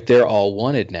crew, right? They're all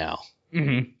wanted now.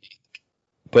 Mm-hmm.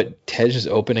 But Tej is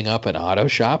opening up an auto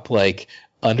shop like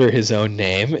under his own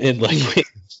name, and like,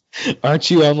 aren't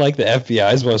you on like the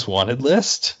FBI's most wanted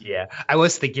list? Yeah, I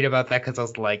was thinking about that because I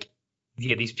was like,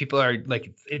 yeah, these people are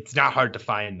like, it's not hard to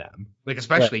find them, like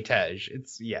especially Tej.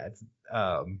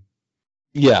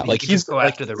 Like he's go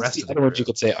after the rest of the group. You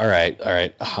could say, all right,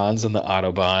 Han's on the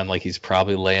Autobahn, like he's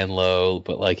probably laying low,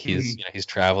 but like he's he's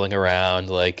traveling around,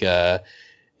 like the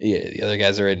other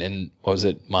guys are in what was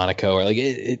it, Monaco, or like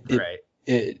right.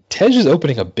 Tej is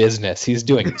opening a business. He's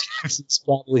doing taxes,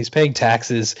 probably. He's paying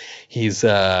taxes. He's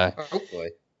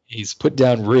hopefully he's put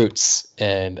down roots,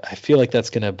 and I feel like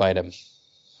that's gonna bite him.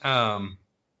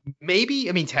 Maybe.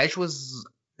 I mean, Tej was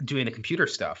doing the computer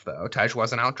stuff though. Tej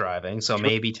wasn't out driving, so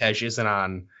maybe Tej isn't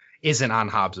on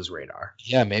Hobbs's radar.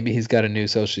 Yeah, maybe he's got a new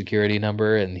social security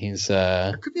number, and he's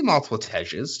there could be multiple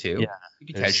Tejes too. Yeah,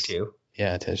 maybe Tej too.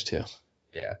 Yeah, Tej too.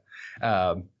 Yeah.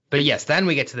 But yes, then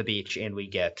we get to the beach and we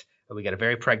get a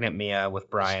very pregnant Mia with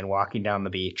Brian walking down the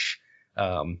beach.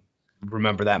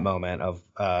 Remember that moment of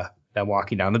them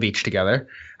walking down the beach together.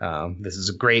 This is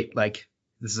a great,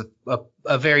 this is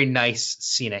a very nice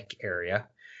scenic area.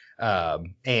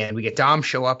 And we get Dom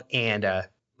show up, and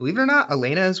believe it or not,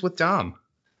 Elena is with Dom.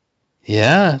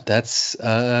 Yeah, that's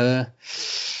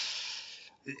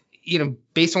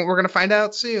based on what we're going to find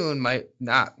out soon, might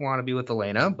not want to be with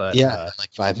Elena, but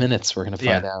like 5 minutes we're going to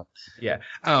find out. Yeah.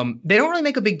 They don't really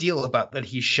make a big deal about that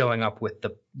he's showing up with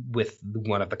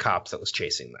one of the cops that was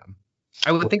chasing them.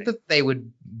 I would think that they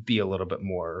would be a little bit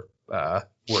more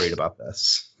worried about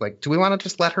this. Like, do we want to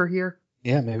just let her here?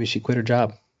 Yeah, maybe she quit her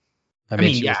job. I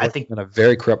think in a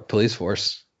very corrupt police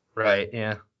force. Right.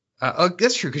 Yeah.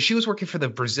 That's true, because she was working for the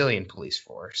Brazilian police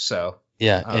force. So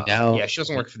yeah, and now she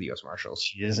doesn't work for the U.S. Marshals.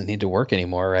 She doesn't need to work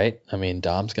anymore, right? I mean,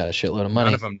 Dom's got a shitload of money.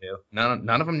 None of them do.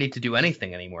 None of them need to do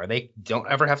anything anymore. They don't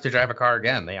ever have to drive a car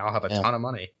again. They all have a ton of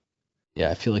money.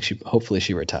 Yeah, I feel like hopefully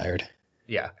she retired.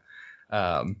 Yeah.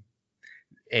 And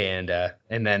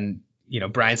then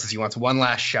Brian says he wants one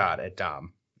last shot at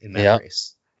Dom in that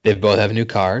race. They both have new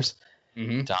cars.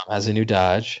 Mm-hmm. Dom has a new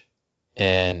Dodge,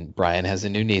 and Brian has a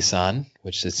new Nissan,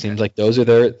 which it seems like those are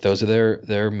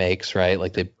their makes, right?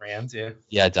 Like they brands, yeah.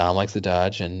 Yeah, Dom likes the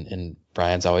Dodge, and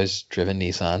Brian's always driven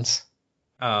Nissans.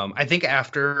 I think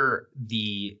after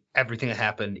everything that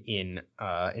happened in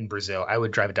Brazil, I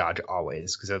would drive a Dodge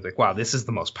always, because I was like, wow, this is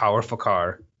the most powerful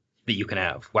car that you can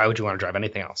have. Why would you want to drive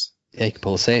anything else? Yeah, you can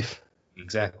pull a safe.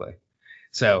 Exactly.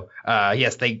 So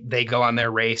yes, they go on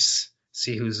their race.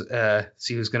 See who's going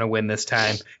to win this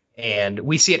time, and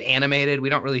we see it animated. We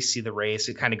don't really see the race.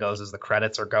 It kind of goes as the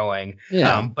credits are going.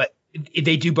 Yeah. But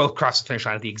they do both cross the finish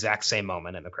line at the exact same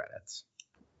moment in the credits.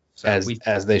 So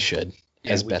as they should.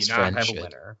 As best friends have should. A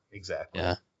winner. Exactly.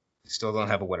 Yeah. We still don't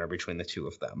have a winner between the two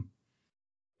of them.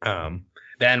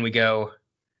 Then we go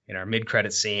in our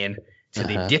mid-credit scene to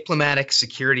the Diplomatic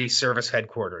Security Service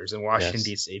headquarters in Washington,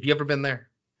 D.C. Have you ever been there?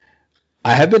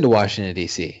 I have been to Washington,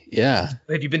 D.C. Yeah.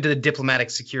 Have you been to the Diplomatic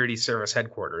Security Service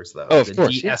headquarters, though? Oh, of the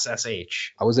course, yeah.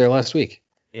 DSSH. I was there last week.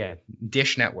 Yeah,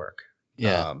 Dish Network.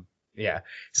 Yeah. Yeah.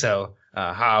 So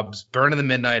Hobbs burning the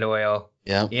midnight oil.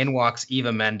 Yeah. In walks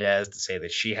Eva Mendes to say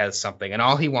that she has something, and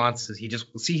all he wants is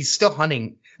he's still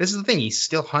hunting. This is the thing, he's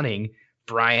still hunting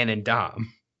Brian and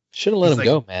Dom. Should have let him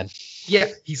go, man. Yeah,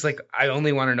 he's like, I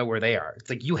only want to know where they are. It's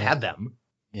like, you had them.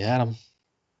 You had them.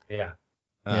 Yeah.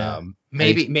 Yeah.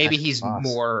 Maybe he's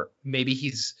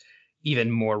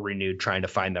even more renewed trying to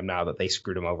find them now that they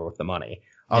screwed him over with the money.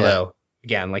 Although,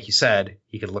 again, like you said,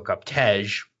 he could look up Tej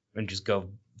and just go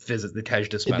visit the Tej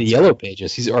dispenser. In the Yellow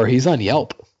Pages. He's on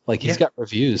Yelp. Like, he's got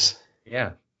reviews.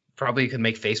 Yeah. Probably could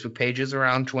make Facebook pages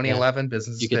around 2011.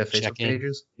 Businesses could have Facebook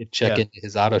pages. You could check into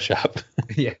his auto shop.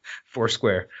 Yeah.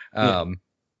 Foursquare.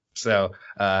 So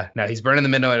now he's burning the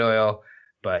midnight oil,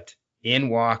 but in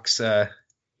walks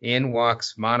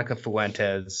Monica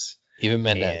Fuentes. Eva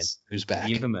Mendes, who's back.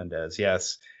 Eva Mendes,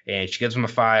 yes. And she gives him a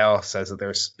file, says that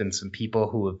there's been some people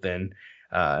who have been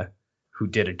who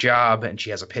did a job, and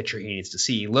she has a picture he needs to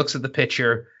see. He looks at the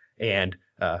picture, and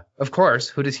of course,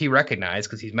 who does he recognize?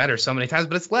 Because he's met her so many times,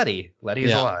 but it's Letty. Letty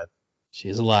is alive. She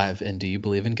is alive, and do you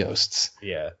believe in ghosts?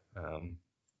 Yeah.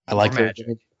 I like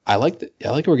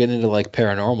that we're getting into like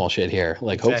paranormal shit here.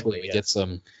 Like, hopefully we get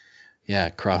some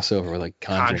crossover with like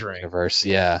Conjuring universe.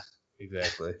 Yeah.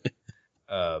 Exactly.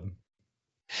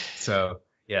 So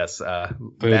yes,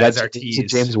 that's our tease.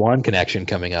 It's a James Wan connection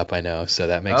coming up, I know, so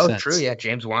that makes sense. Oh, true. Yeah,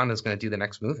 James Wan is going to do the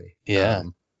next movie. Yeah.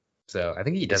 So I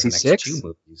think he does the next 2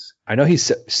 movies. I know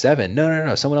he's 7.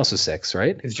 No. Someone else is 6,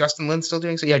 right? Is Justin Lin still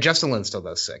doing so? Yeah, Justin Lin still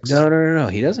does 6. No.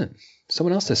 He doesn't.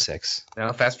 Someone else does 6.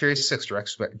 No, Fast Furious 6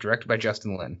 directed by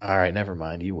Justin Lin. All right, never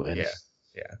mind. You win.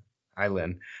 Yeah. I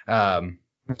win.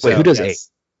 Wait, who does 8?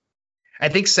 I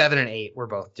think 7 and 8 were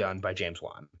both done by James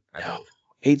Wan. No,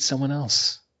 8's someone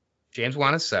else. James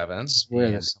Wan is 7. I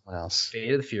swear there's someone else.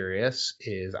 Fate of the Furious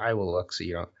is I Will Look So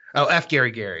You Don't. Oh, F.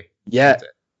 Gary Gary. Yeah.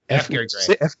 F. Gary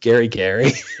Gray. F. Gary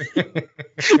Gary.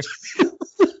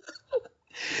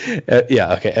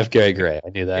 Yeah, okay. F. Gary Gray. I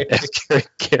knew that. F. Gary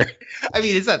Gary. I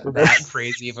mean, it's not that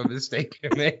crazy of a mistake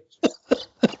to make.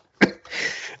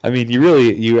 I mean,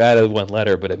 you added one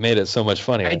letter, but it made it so much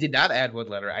funnier. I did not add one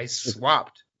letter. I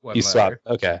swapped one letter. You swapped.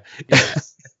 Okay. Yeah.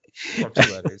 Swapped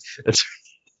 2 letters.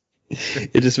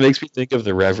 It just makes me think of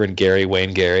the Reverend Gary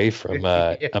Wayne Gary from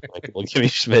Unbreakable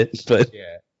Kimmy Schmidt. But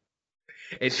yeah,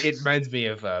 it reminds me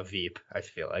of Veep. I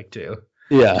feel like too.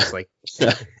 Yeah, it's like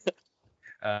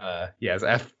yes,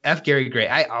 F. Gary Gray.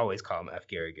 I always call him F.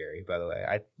 Gary Gary. By the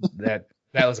way, that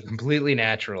was a completely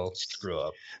natural screw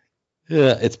up.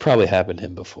 Yeah, it's probably happened to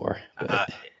him before.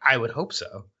 I would hope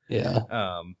so.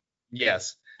 Yeah.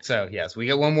 Yes. So yes, we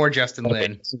got one more Justin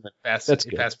Lin. Fast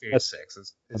Furious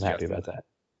 6. I'm happy about that.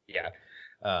 Yeah.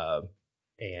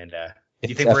 And do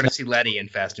you think we're going to see Letty in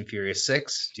Fast and Furious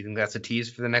 6? Do you think that's a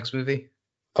tease for the next movie?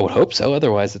 I would hope so.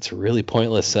 Otherwise, it's a really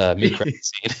pointless mid-credit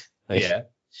scene. Yeah.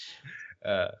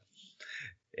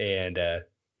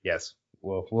 Yes,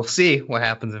 we'll see what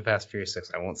happens in Fast and Furious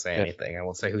 6. I won't say anything. I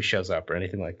won't say who shows up or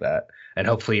anything like that. And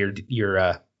hopefully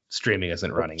your streaming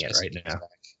isn't running it right now.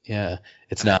 Yeah,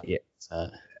 it's not. Yeah. It's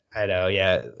not. I know.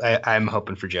 Yeah, I'm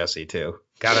hoping for Jesse too.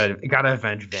 Gotta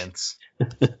avenge Vince.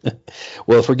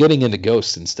 Well, if we're getting into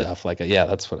ghosts and stuff, like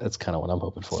that's kind of what I'm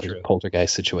hoping for. A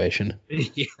poltergeist situation.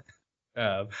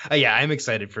 Yeah. I'm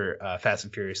excited for Fast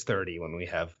and Furious 30 when we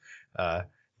have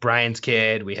Brian's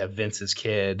kid, we have Vince's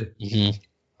kid, and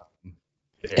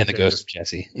the ghost of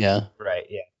Jesse. Yeah. Right.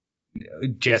 Yeah.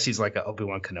 Jesse's like a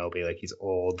Obi-Wan Kenobi, like he's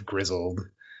old, grizzled,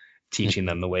 teaching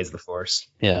them the ways of the Force.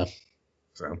 Yeah.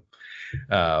 So.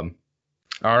 All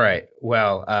right.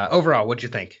 Well, overall, what'd you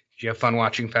think? Did you have fun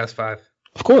watching Fast 5?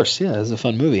 Of course. Yeah, it was a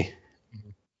fun movie.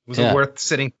 Was it worth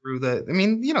sitting through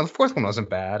the fourth one wasn't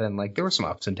bad, and like there were some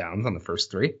ups and downs on the first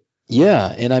 3.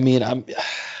 Yeah, and I mean,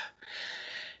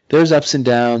 there's ups and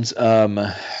downs.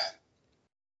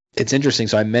 It's interesting.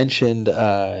 So I mentioned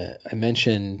the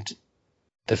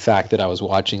fact that I was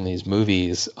watching these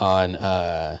movies on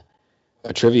a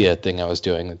trivia thing I was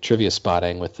doing, trivia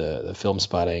spotting with the film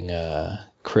spotting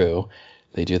crew.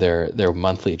 They do their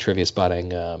monthly trivia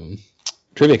spotting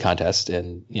trivia contest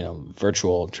and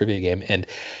virtual trivia game. And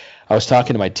I was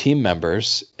talking to my team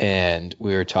members, and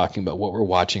we were talking about what we're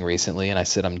watching recently. And I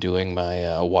said I'm doing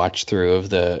my watch through of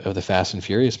the Fast and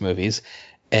Furious movies.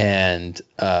 And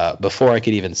before I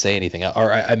could even say anything,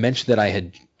 or I mentioned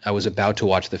that I was about to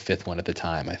watch the 5th one at the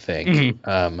time, I think.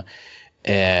 Mm-hmm.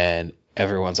 And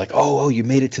everyone's like, oh, you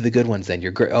made it to the good ones then.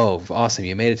 You're great. Oh, awesome.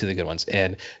 You made it to the good ones.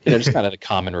 And just kind of the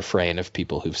common refrain of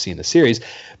people who've seen the series.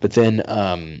 But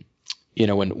then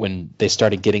when they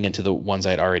started getting into the ones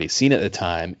I'd already seen at the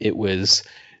time,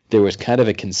 there was kind of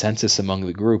a consensus among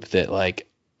the group that like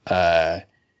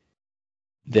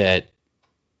that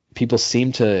people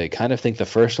seemed to kind of think the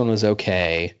first one was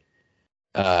okay.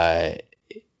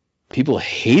 People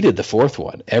hated the fourth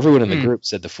one. Everyone in the group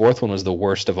said the fourth one was the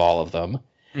worst of all of them.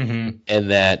 Mm-hmm.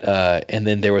 And that, and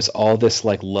then there was all this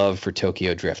like love for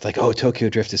Tokyo Drift. Like, oh, Tokyo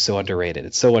Drift is so underrated.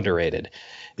 It's so underrated.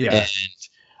 Yeah. And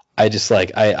I just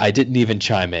like, I didn't even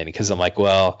chime in because I'm like,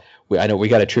 well, I know we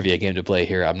got a trivia game to play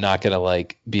here. I'm not going to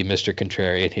like be Mr.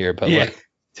 Contrarian here, but like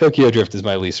Tokyo Drift is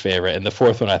my least favorite. And the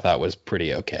fourth one I thought was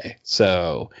pretty okay.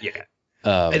 So yeah.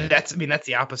 And that's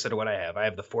the opposite of what I have. I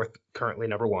have the fourth currently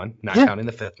number one, not counting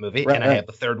the fifth movie, and I have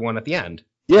the third one at the end.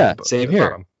 Yeah, same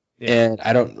here. Yeah. And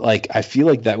I feel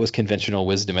like that was conventional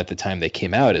wisdom at the time they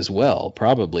came out as well,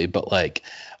 probably. But like,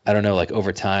 I don't know, like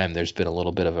over time, there's been a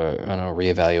little bit of a, I don't know,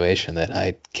 reevaluation that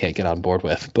I can't get on board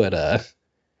with. But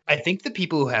I think the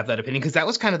people who have that opinion, because that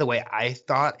was kind of the way I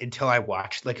thought until I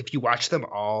watched, like if you watch them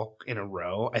all in a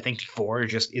row, I think 4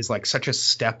 just is like such a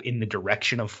step in the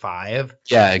direction of 5.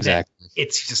 Yeah, exactly.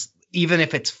 It's just, even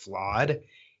if it's flawed,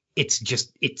 it's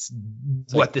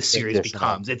what like the series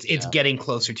becomes. It's getting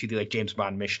closer to the like James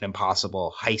Bond Mission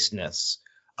Impossible heistness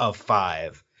of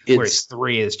 5, whereas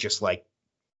 3 is just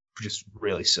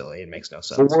really silly and makes no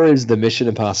sense. 4 is the Mission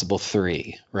Impossible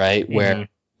 3, right? Mm-hmm. Where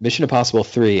Mission Impossible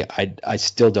 3 I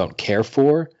still don't care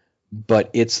for, but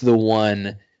it's the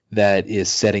one that is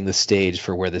setting the stage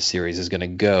for where the series is going to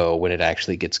go when it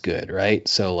actually gets good, right?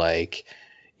 So like,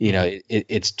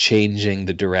 it's changing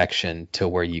the direction to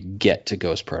where you get to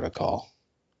Ghost Protocol,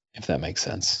 if that makes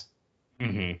sense.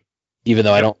 Mm-hmm. Even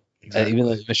though even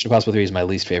though Mission Impossible 3 is my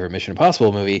least favorite Mission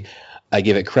Impossible movie, I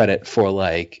give it credit for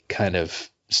like kind of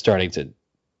starting to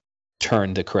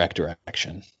turn the correct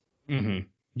direction. Mm-hmm.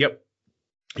 Yep.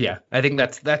 Yeah, I think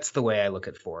that's the way I look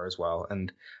at 4 as well.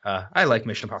 And I like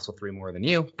Mission Impossible 3 more than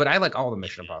you, but I like all the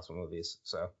Mission Impossible movies.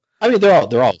 So I mean,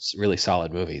 they're all really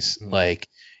solid movies. Mm-hmm. Like,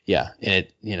 yeah, and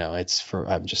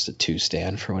I'm just a 2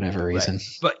 stan for whatever reason.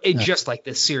 Right. But just like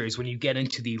this series, when you get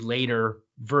into the later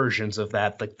versions of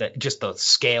that, like just the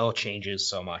scale changes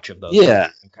so much of those. Yeah.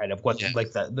 And kind of what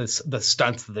like the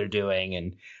stunts that they're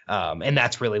doing, and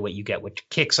that's really what you get, which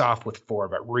kicks off with 4,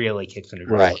 but really kicks into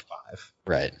 5.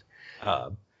 Right.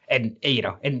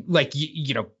 And like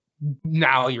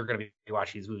now you're going to be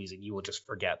watching these movies and you will just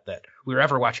forget that we were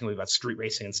ever watching a movie about street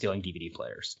racing and stealing DVD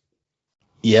players.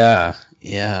 Yeah.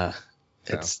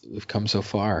 We've come so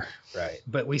far. Right,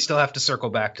 but we still have to circle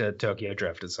back to Tokyo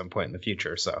Drift at some point in the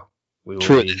future. So we will.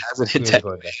 True, it hasn't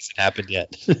happened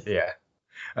yet. Yeah.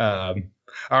 All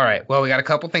right. Well, we got a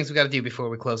couple things we got to do before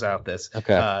we close out this.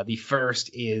 Okay. The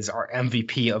first is our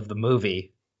MVP of the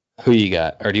movie. Who you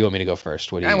got? Or do you want me to go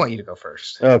first? I want you to go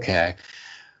first. Okay.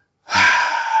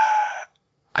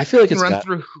 I feel like it's run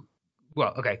through.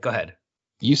 Well, okay, go ahead.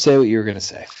 You say what you were going to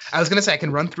say. I was going to say I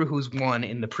can run through who's won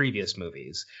in the previous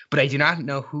movies, but I do not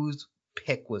know whose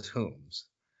pick was whom's.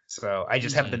 So I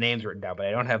just have the names written down, but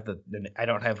I don't have I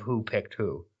don't have who picked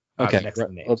who. Okay,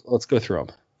 let's go through them.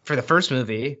 For the first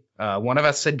movie, one of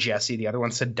us said Jesse, the other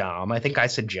one said Dom. I think I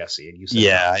said Jesse, and you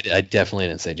said Dom. I definitely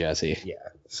didn't say Jesse. Yeah,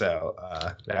 so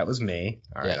that was me.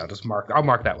 All right, I'll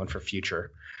mark that one for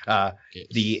future.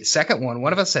 The second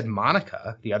one of us said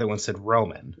Monica, the other one said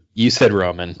Roman. You said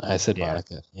Roman. I said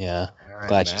Monica. Yeah, right,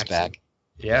 glad she's back.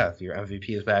 Yeah, your MVP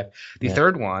is back. The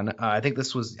third one, I think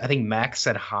Max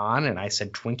said Han, and I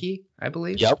said Twinkie, I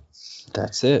believe. Yep,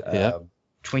 that's it. Yeah,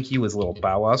 Twinkie was little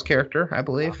Bow Wow's character, I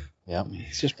believe. Yeah,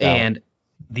 he's just Bow. And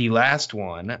the last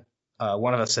one of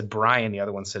us said Brian, the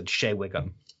other one said Shea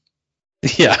Wiggum.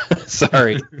 Yeah,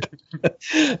 sorry.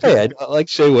 Hey, I like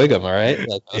Shea Wiggum, all right?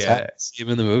 Like, I was happy to see him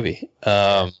in the movie.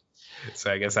 So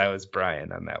I guess I was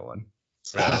Brian on that one.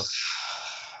 So,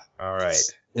 all right.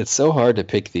 It's so hard to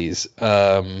pick these.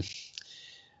 I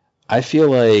feel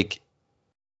like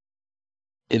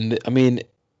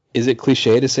is it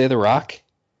cliche to say The Rock?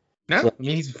 No, I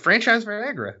mean, he's franchise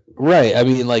Viagra. Right. I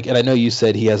mean, like, and I know you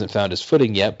said he hasn't found his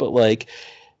footing yet, but like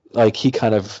he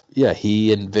kind of,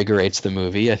 he invigorates the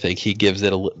movie. I think he gives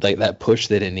it that push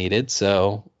that it needed.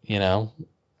 So,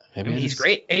 maybe he's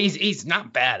great. He's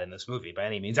not bad in this movie by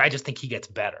any means. I just think he gets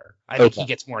better. I think he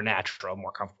gets more natural,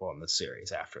 more comfortable in this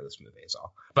series after this movie is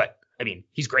all. But I mean,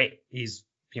 he's great. He's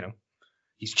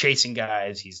chasing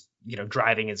guys. He's,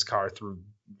 driving his car through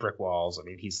brick walls. I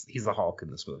mean, he's the Hulk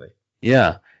in this movie.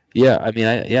 Yeah. Yeah. I mean,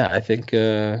 I think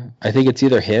it's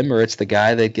either him or it's the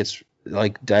guy that gets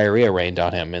like diarrhea rained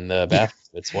on him in the bathroom.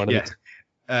 It's one of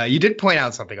the. You did point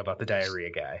out something about the diarrhea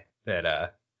guy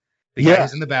that The guy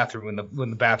who's in the bathroom when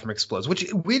the bathroom explodes,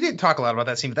 which we didn't talk a lot about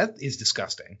that scene, but that is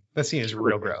disgusting. That scene is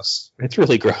real gross. It's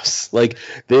really gross. Like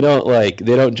they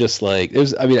don't just like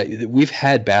there's. I mean, we've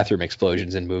had bathroom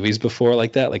explosions in movies before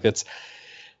like that. Like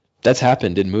that's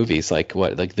happened in movies. Like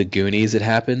like The Goonies, it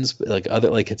happens. Like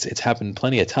it's happened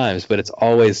plenty of times, but it's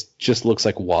always just looks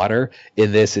like water.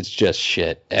 In this, it's just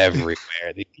shit everywhere.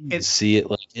 You can see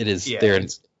it. Like it is. They're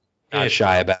not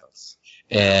shy about.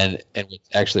 And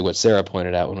actually, what Sarah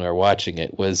pointed out when we were watching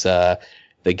it was the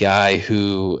guy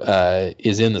who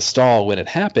is in the stall when it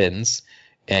happens,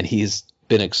 and he's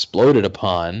been exploded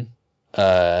upon.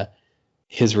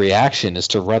 His reaction is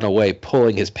to run away,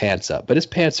 pulling his pants up, but his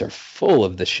pants are full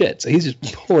of the shit, so he's just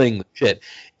pulling the shit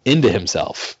into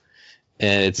himself,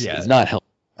 and it's not helpful.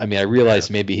 I mean, I realize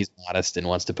maybe he's modest and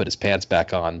wants to put his pants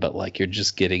back on, but like you're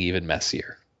just getting even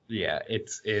messier. Yeah,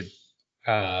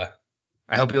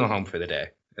 I hope he went home for the day,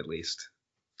 at least,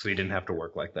 so he didn't have to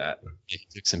work like that. He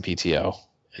took some PTO.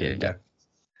 Yeah.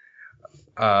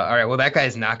 All right, well, that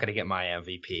guy's not going to get my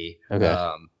MVP.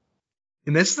 Okay.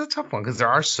 And this is a tough one because there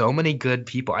are so many good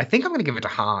people. I think I'm going to give it to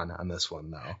Han on this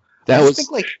one, though. That's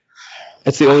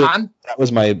the only. Han,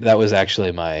 that was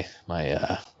actually my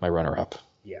runner-up.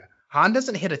 Yeah. Han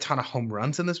doesn't hit a ton of home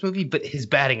runs in this movie, but his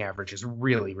batting average is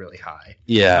really, really high.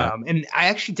 Yeah. And I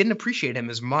actually didn't appreciate him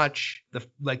as much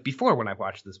before when I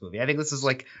watched this movie. I think this is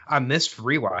like on this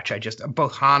rewatch,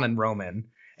 both Han and Roman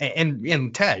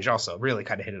and Tej also really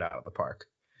kind of hit it out of the park.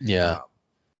 Yeah.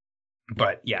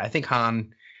 But yeah, I think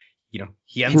Han,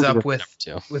 he ends up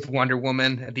with Wonder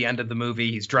Woman at the end of the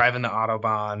movie. He's driving the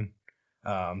Autobahn.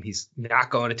 He's not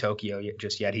going to Tokyo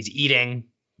just yet. He's eating.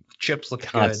 Chips look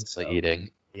constantly good.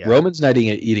 Eating. Yeah. Roman's not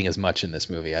eating as much in this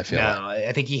movie, I feel. No,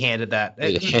 I think he handed that.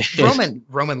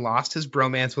 Roman lost his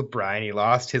bromance with Brian. He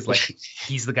lost his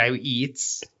he's the guy who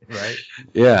eats, right?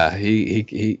 Yeah,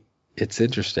 he it's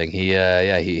interesting. He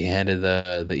handed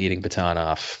the eating baton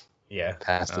off. Yeah.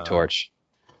 Passed the torch.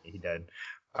 He did.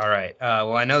 All right.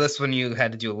 Well, I know this one you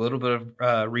had to do a little bit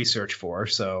of research for.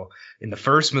 So in the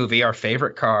first movie, our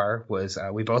favorite car was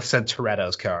we both said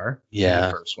Toretto's car. Yeah. In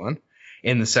the first one.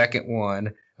 In the second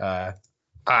one,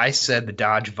 I said the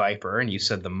Dodge Viper, and you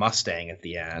said the Mustang at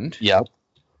the end. Yep.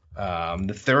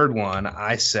 The third one,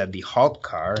 I said the Hulk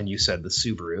car, and you said the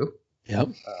Subaru. Yep.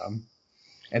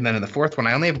 And then in the fourth one,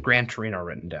 I only have Gran Torino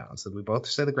written down. So did we both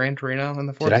say the Gran Torino in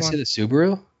the fourth one? Did I say the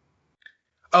Subaru?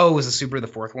 Oh, was the Subaru the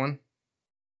fourth one?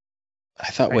 I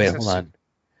thought. Wait, hold on.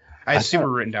 I have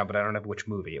Subaru written down, but I don't have which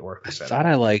movie or who said it. I thought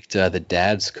I liked the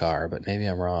Dad's car, but maybe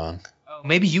I'm wrong. Oh,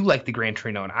 maybe you liked the Gran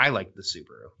Torino and I liked the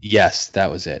Subaru. Yes,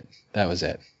 that was it.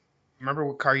 Remember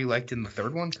what car you liked in the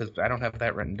third one? Because I don't have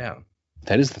that written down.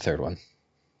 That is the third one.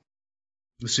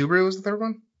 The Subaru was the third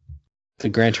one? The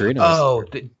Gran Torino. Oh,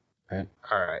 right.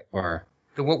 All right. Or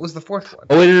then what was the fourth one?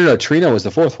 Oh wait, no. Torino was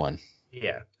the fourth one.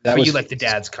 Yeah. But you liked the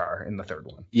Dad's car in the third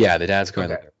one. Yeah, the Dad's car.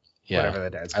 Okay. Yeah. Whatever the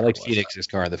Dad's car I liked was. Phoenix's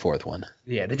car in the fourth one.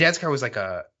 Yeah, the Dad's car was like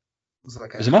a. It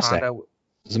was a Mustang. Honda.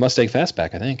 It was a Mustang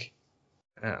Fastback, I think.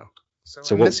 Oh.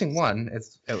 So I'm missing one at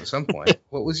some point.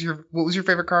 What was your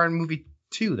favorite car in movie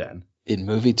 2 then? In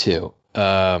movie 2,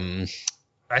 I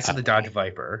said the Dodge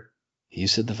Viper. You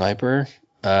said the Viper.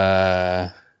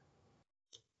 Well,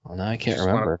 now I can't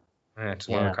remember. One of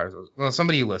the cars. Well,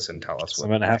 somebody you listen, tell us. So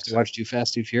I'm gonna have to watch Too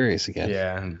Fast, Too Furious again.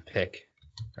 Yeah, and pick.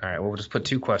 All right. Well, we'll just put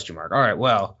 2 question mark. All right.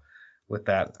 Well, with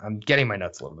that, I'm getting my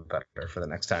notes a little bit better for the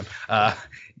next time. What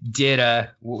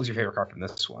was your favorite car from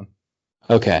this one?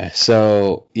 Okay,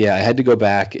 so yeah, I had to go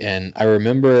back, and I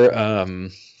remember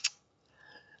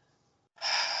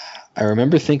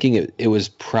thinking it was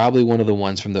probably one of the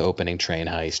ones from the opening train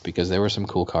heist because there were some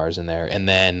cool cars in there. And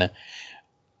then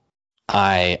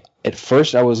at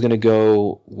first I was gonna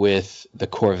go with the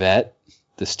Corvette,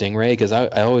 the Stingray, because I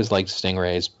always liked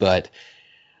Stingrays, but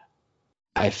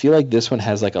I feel like this one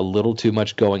has like a little too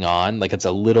much going on. Like it's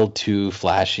a little too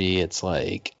flashy. It's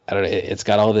like, I don't know, it's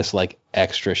got all this like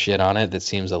extra shit on it that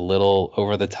seems a little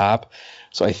over the top.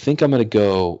 So I think I'm going to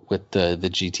go with the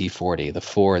GT40, the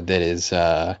Ford that is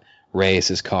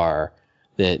Reyes' car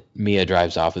that Mia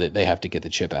drives off with it. They have to get the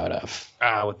chip out of.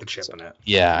 With the chip in it.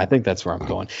 Yeah, I think that's where I'm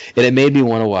going. And it made me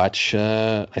want to watch,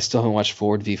 I still haven't watched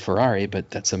Ford v Ferrari, but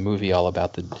that's a movie all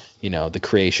about the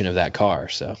creation of that car.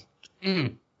 So.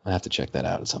 I'll have to check that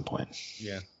out at some point.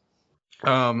 Yeah.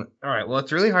 All right. Well,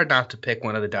 it's really hard not to pick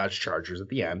one of the Dodge Chargers at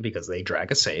the end because they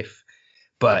drag a safe.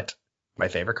 But my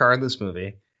favorite car in this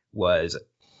movie was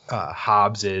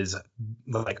Hobbs's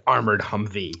like armored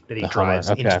Humvee that he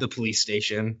drives into the police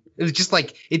station. It was just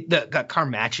like that car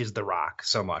matches The Rock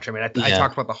so much. I mean, I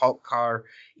talked about the Hulk car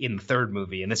in the third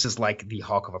movie, and this is like the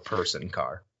Hulk of a person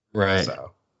car. Right.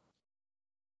 So.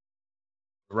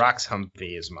 Rock's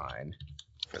Humvee is mine.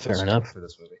 Fair enough. For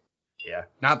this movie. Yeah,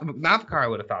 not the car I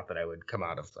would have thought that I would come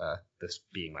out of this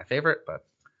being my favorite, but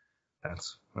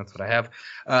that's what I have.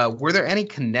 Were there any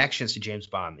connections to James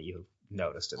Bond that you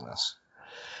noticed in this?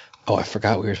 Oh, I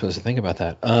forgot we were supposed to think about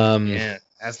that. Yeah,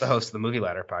 as the host of the Movie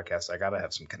Ladder podcast, I gotta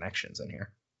have some connections in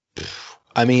here.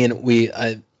 I mean,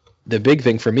 the big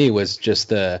thing for me was just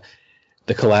the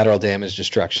collateral damage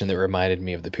destruction that reminded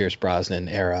me of the Pierce Brosnan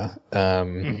era.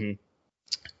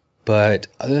 But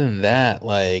other than that,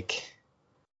 like,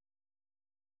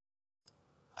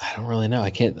 I don't really know.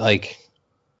 I can't, like,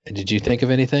 did you think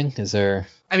of anything? Is there...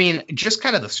 I mean, just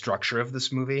kind of the structure of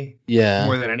this movie. Yeah.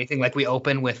 More than anything. Like, we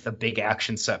open with a big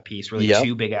action set piece, really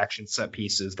two big action set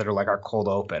pieces that are like our cold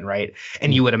open, right?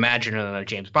 And you would imagine in a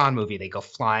James Bond movie, they go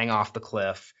flying off the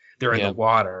cliff, they're in the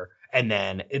water, and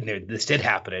then this did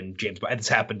happen in James Bond. This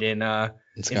happened in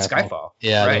Skyfall.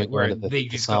 Yeah. Right? Where they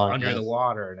just go under the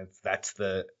water, and that's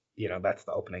the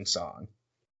opening song.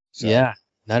 So. Yeah.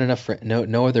 Not enough.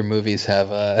 No other movies have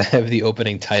the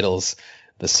opening titles,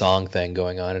 the song thing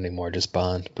going on anymore. Just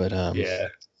Bond, but yeah.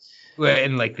 Well,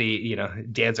 and like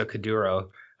Danzo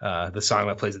Kuduro, the song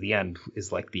that plays at the end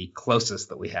is like the closest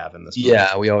that we have in this movie.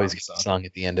 Yeah, we always get a song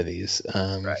at the end of these.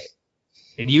 Right.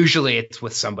 And usually it's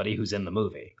with somebody who's in the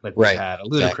movie. Like we had a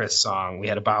Ludacris song, we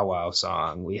had a Bow Wow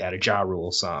song, we had a Ja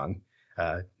Rule song,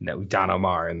 Don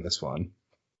Omar in this one.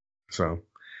 So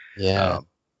yeah.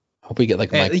 Hope we get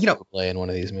like Michael Bublé in one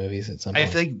of these movies at some point. I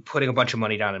think putting a bunch of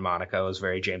money down in Monaco is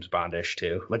very James Bondish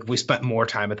too. Like if we spent more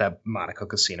time at that Monaco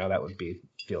casino, that would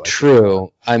feel like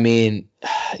true. I mean,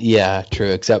 yeah,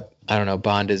 true. Except I don't know.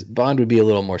 Bond would be a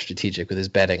little more strategic with his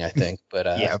betting, I think. But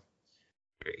yeah,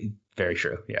 very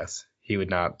true. Yes, he would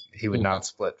not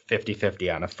split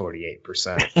 50-50 on a 48%.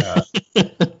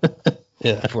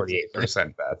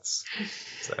 48% bets.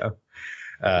 So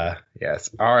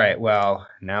yes. All right. Well,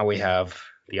 now we have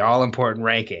the all-important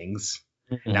rankings.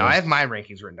 Mm-hmm. Now I have my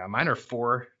rankings written down. Mine are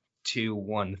 4, 2,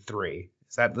 1, 3.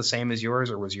 Is that the same as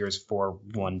yours, or was yours 4,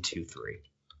 1, 2, 3?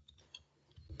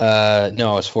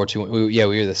 No, it's 4, 2, 1. We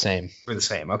were the same. We're the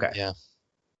same. Okay. Yeah.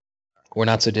 We're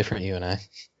not so different, you and I.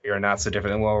 We are not so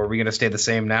different. Well, are we going to stay the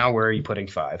same now? Where are you putting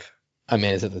 5? I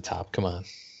mean, it's at the top. Come on.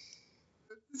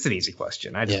 It's an easy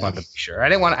question. I just wanted to be sure. I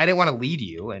didn't want to lead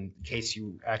you in case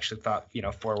you actually thought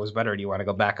 4 was better. Do you want to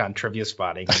go back on trivia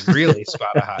spotting and really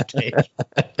spot a hot take?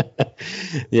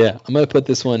 Yeah, I'm gonna put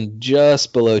this one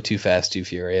just below Too Fast, Too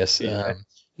Furious. Yeah.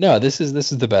 No, this is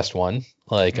the best one.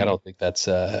 Like I don't think that's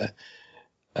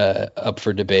up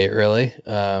for debate really.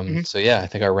 So yeah, I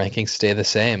think our rankings stay the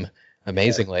same.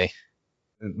 Amazingly,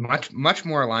 much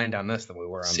more aligned on this than we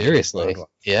were on. Seriously,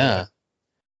 yeah.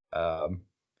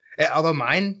 Although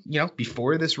mine,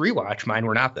 before this rewatch, mine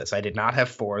were not this. I did not have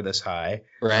 4 this high.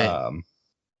 Right.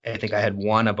 I think I had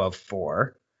 1 above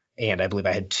 4, and I believe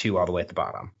I had 2 all the way at the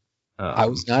bottom. I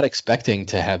was not expecting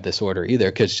to have this order either,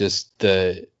 because just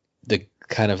the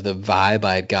kind of the vibe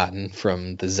I had gotten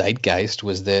from the zeitgeist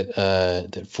was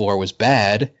that 4 was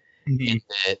bad, and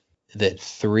that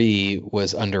 3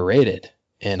 was underrated.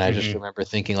 And I just remember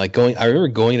thinking I remember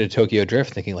going to Tokyo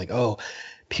Drift thinking like, oh,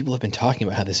 people have been talking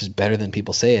about how this is better than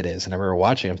people say it is. And I remember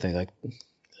watching them thinking like,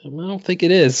 I don't think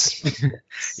it is.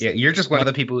 Yeah, you're just one of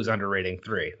the people who's underrating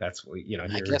 3. That's what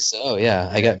I guess so. Yeah,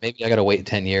 I got to wait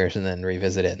 10 years and then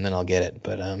revisit it, and then I'll get it.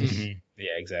 But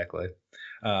yeah, exactly.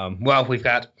 Well, we've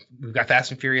got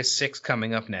Fast and Furious 6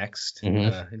 coming up next.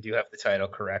 I do have the title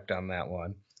correct on that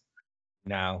one.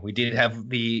 Now we did have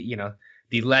the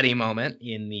Letty moment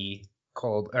in the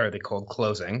cold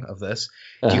closing of this.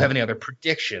 Do you have any other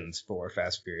predictions for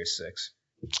Fast and Furious 6?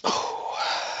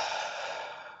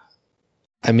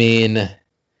 I mean,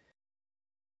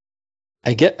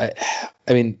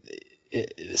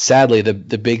 sadly,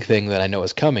 the big thing that I know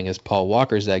is coming is Paul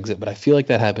Walker's exit, but I feel like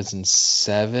that happens in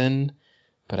 7.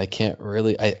 But I can't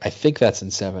really. I think that's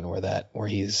in 7 where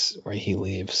he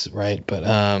leaves, right? But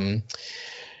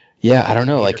yeah, I don't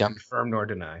know. Neither confirm nor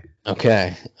deny.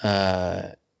 Okay.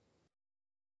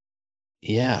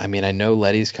 Yeah, I mean, I know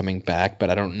Letty's coming back, but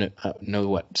I don't know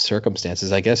what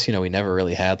circumstances. I guess we never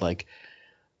really had like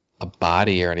a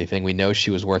body or anything. We know she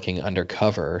was working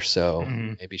undercover, so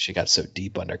maybe she got so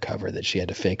deep undercover that she had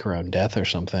to fake her own death or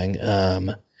something,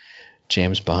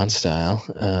 James Bond style.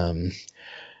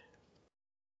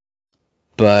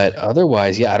 But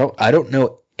otherwise, yeah, I don't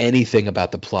know anything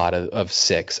about the plot of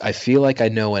 6. I feel like I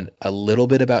know a little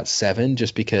bit about 7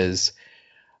 just because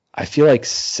I feel like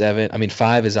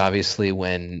 5 is obviously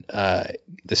when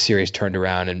the series turned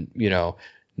around and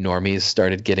normies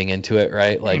started getting into it,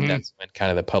 right? Like that's when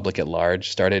kind of the public at large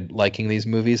started liking these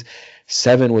movies.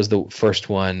 7 was the first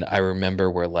one I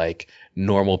remember where like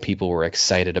normal people were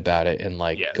excited about it and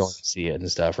like Yes. going to see it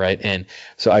and stuff, right? And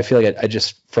so I feel like I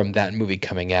just from that movie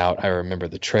coming out, I remember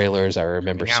the trailers, I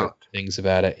remember Coming certain out. things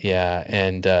about it, yeah,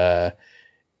 and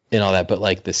all that. But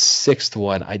like the sixth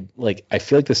one, I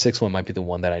feel like the sixth one might be the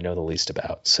one that I know the least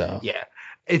about. So Yeah.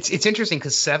 It's interesting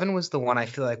because 7 was the one I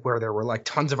feel like where there were like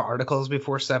tons of articles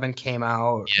before 7 came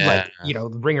out. Yeah. Like, you know,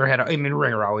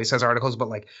 Ringer always has articles, but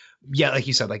like, yeah, like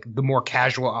you said, like the more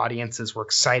casual audiences were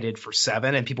excited for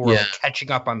 7 and people were like,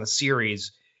 catching up on the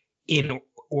series in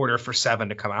order for 7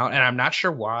 to come out. And I'm not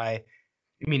sure why.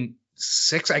 I mean,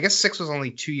 6 was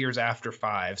only 2 years after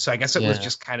 5. So I guess it was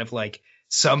just kind of like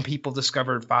some people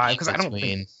discovered 5 because I don't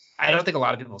think a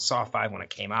lot of people saw 5 when it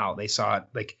came out. They saw it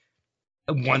like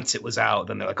once it was out,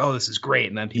 then they're like, oh, this is great.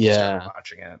 And then people started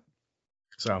watching it.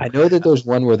 So I know that there's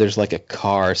one where there's like a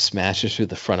car smashes through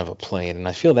the front of a plane, and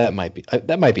I feel that might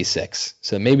be 6.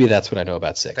 So maybe that's what I know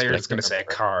about 6. They're just going to say a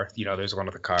car. You know, there's one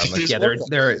with a car. I'm like, yeah,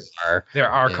 there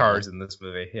are cars in this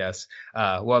movie. Yes.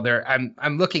 Well,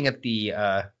 I'm looking at the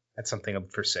at something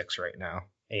for 6 right now,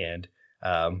 and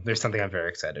there's something I'm very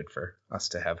excited for us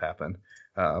to have happen.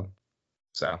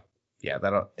 So yeah,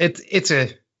 it's a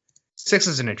 6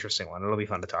 is an interesting one. It'll be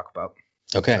fun to talk about.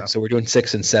 Okay, so we're doing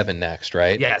 6 and 7 next,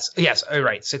 right? Yes. All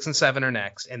right. 6 and 7 are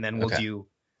next, and then we'll do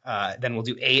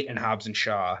 8 and Hobbs and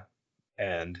Shaw,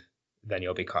 and then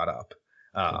you'll be caught up.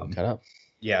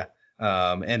 Yeah.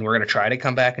 And we're gonna try to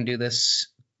come back and do this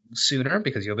sooner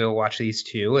because you'll be able to watch these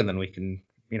 2, and then we can,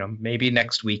 you know, maybe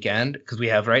next weekend because we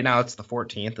have right now it's the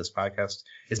 14th. This podcast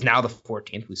is now the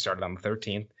 14th. We started on the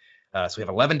 13th, so we have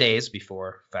 11 days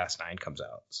before Fast 9 comes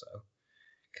out. So.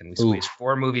 Can we squeeze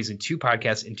 4 movies and 2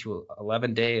 podcasts into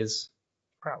 11 days?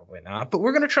 Probably not, but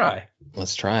we're going to try.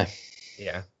 Let's try.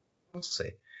 Yeah, we'll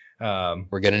see.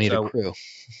 We're going to need a crew.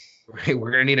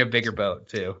 We're going to need a bigger boat,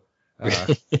 too. Yeah.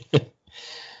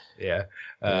 We need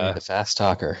a fast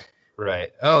talker.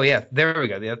 Right. Oh, yeah. There we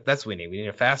go. Yeah, that's what we need. We need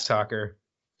a fast talker.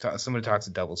 Someone who talks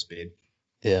at double speed.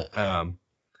 Yeah. All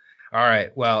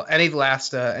right. Well, any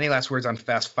last words on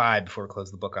Fast 5 before we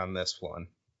close the book on this one?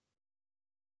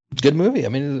 Good movie. I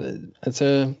mean, it's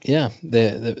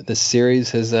the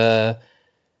series has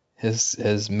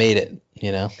made it.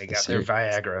 You know, they got their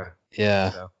Viagra.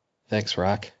 Yeah. So. Thanks,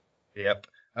 Rock. Yep.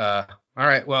 All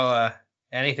right. Well,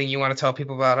 anything you want to tell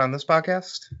people about on this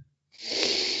podcast?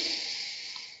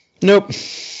 Nope.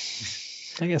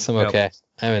 I guess I'm okay.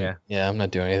 I'm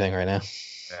not doing anything right now.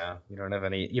 Yeah. You don't have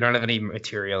any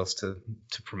materials to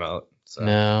promote. So.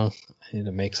 No. I need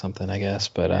to make something, I guess,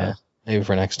 but maybe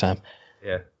for next time.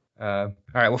 Yeah. All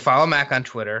right. Well, follow Mac on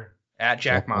Twitter at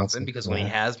Jack Monson because when he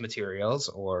has materials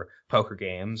or poker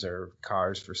games or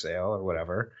cars for sale or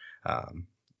whatever,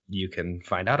 you can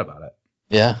find out about it.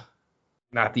 Yeah.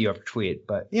 Not that you ever tweet,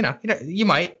 but you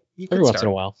might. Every once in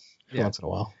a while.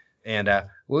 And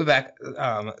we'll be back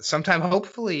sometime,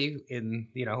 hopefully in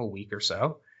a week or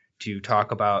so, to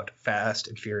talk about Fast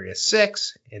and Furious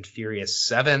 6 and Furious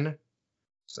 7.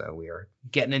 So we are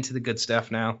getting into the good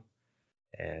stuff now.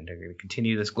 And we're going to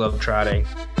continue this globe trotting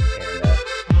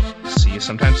and see you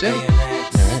sometime soon.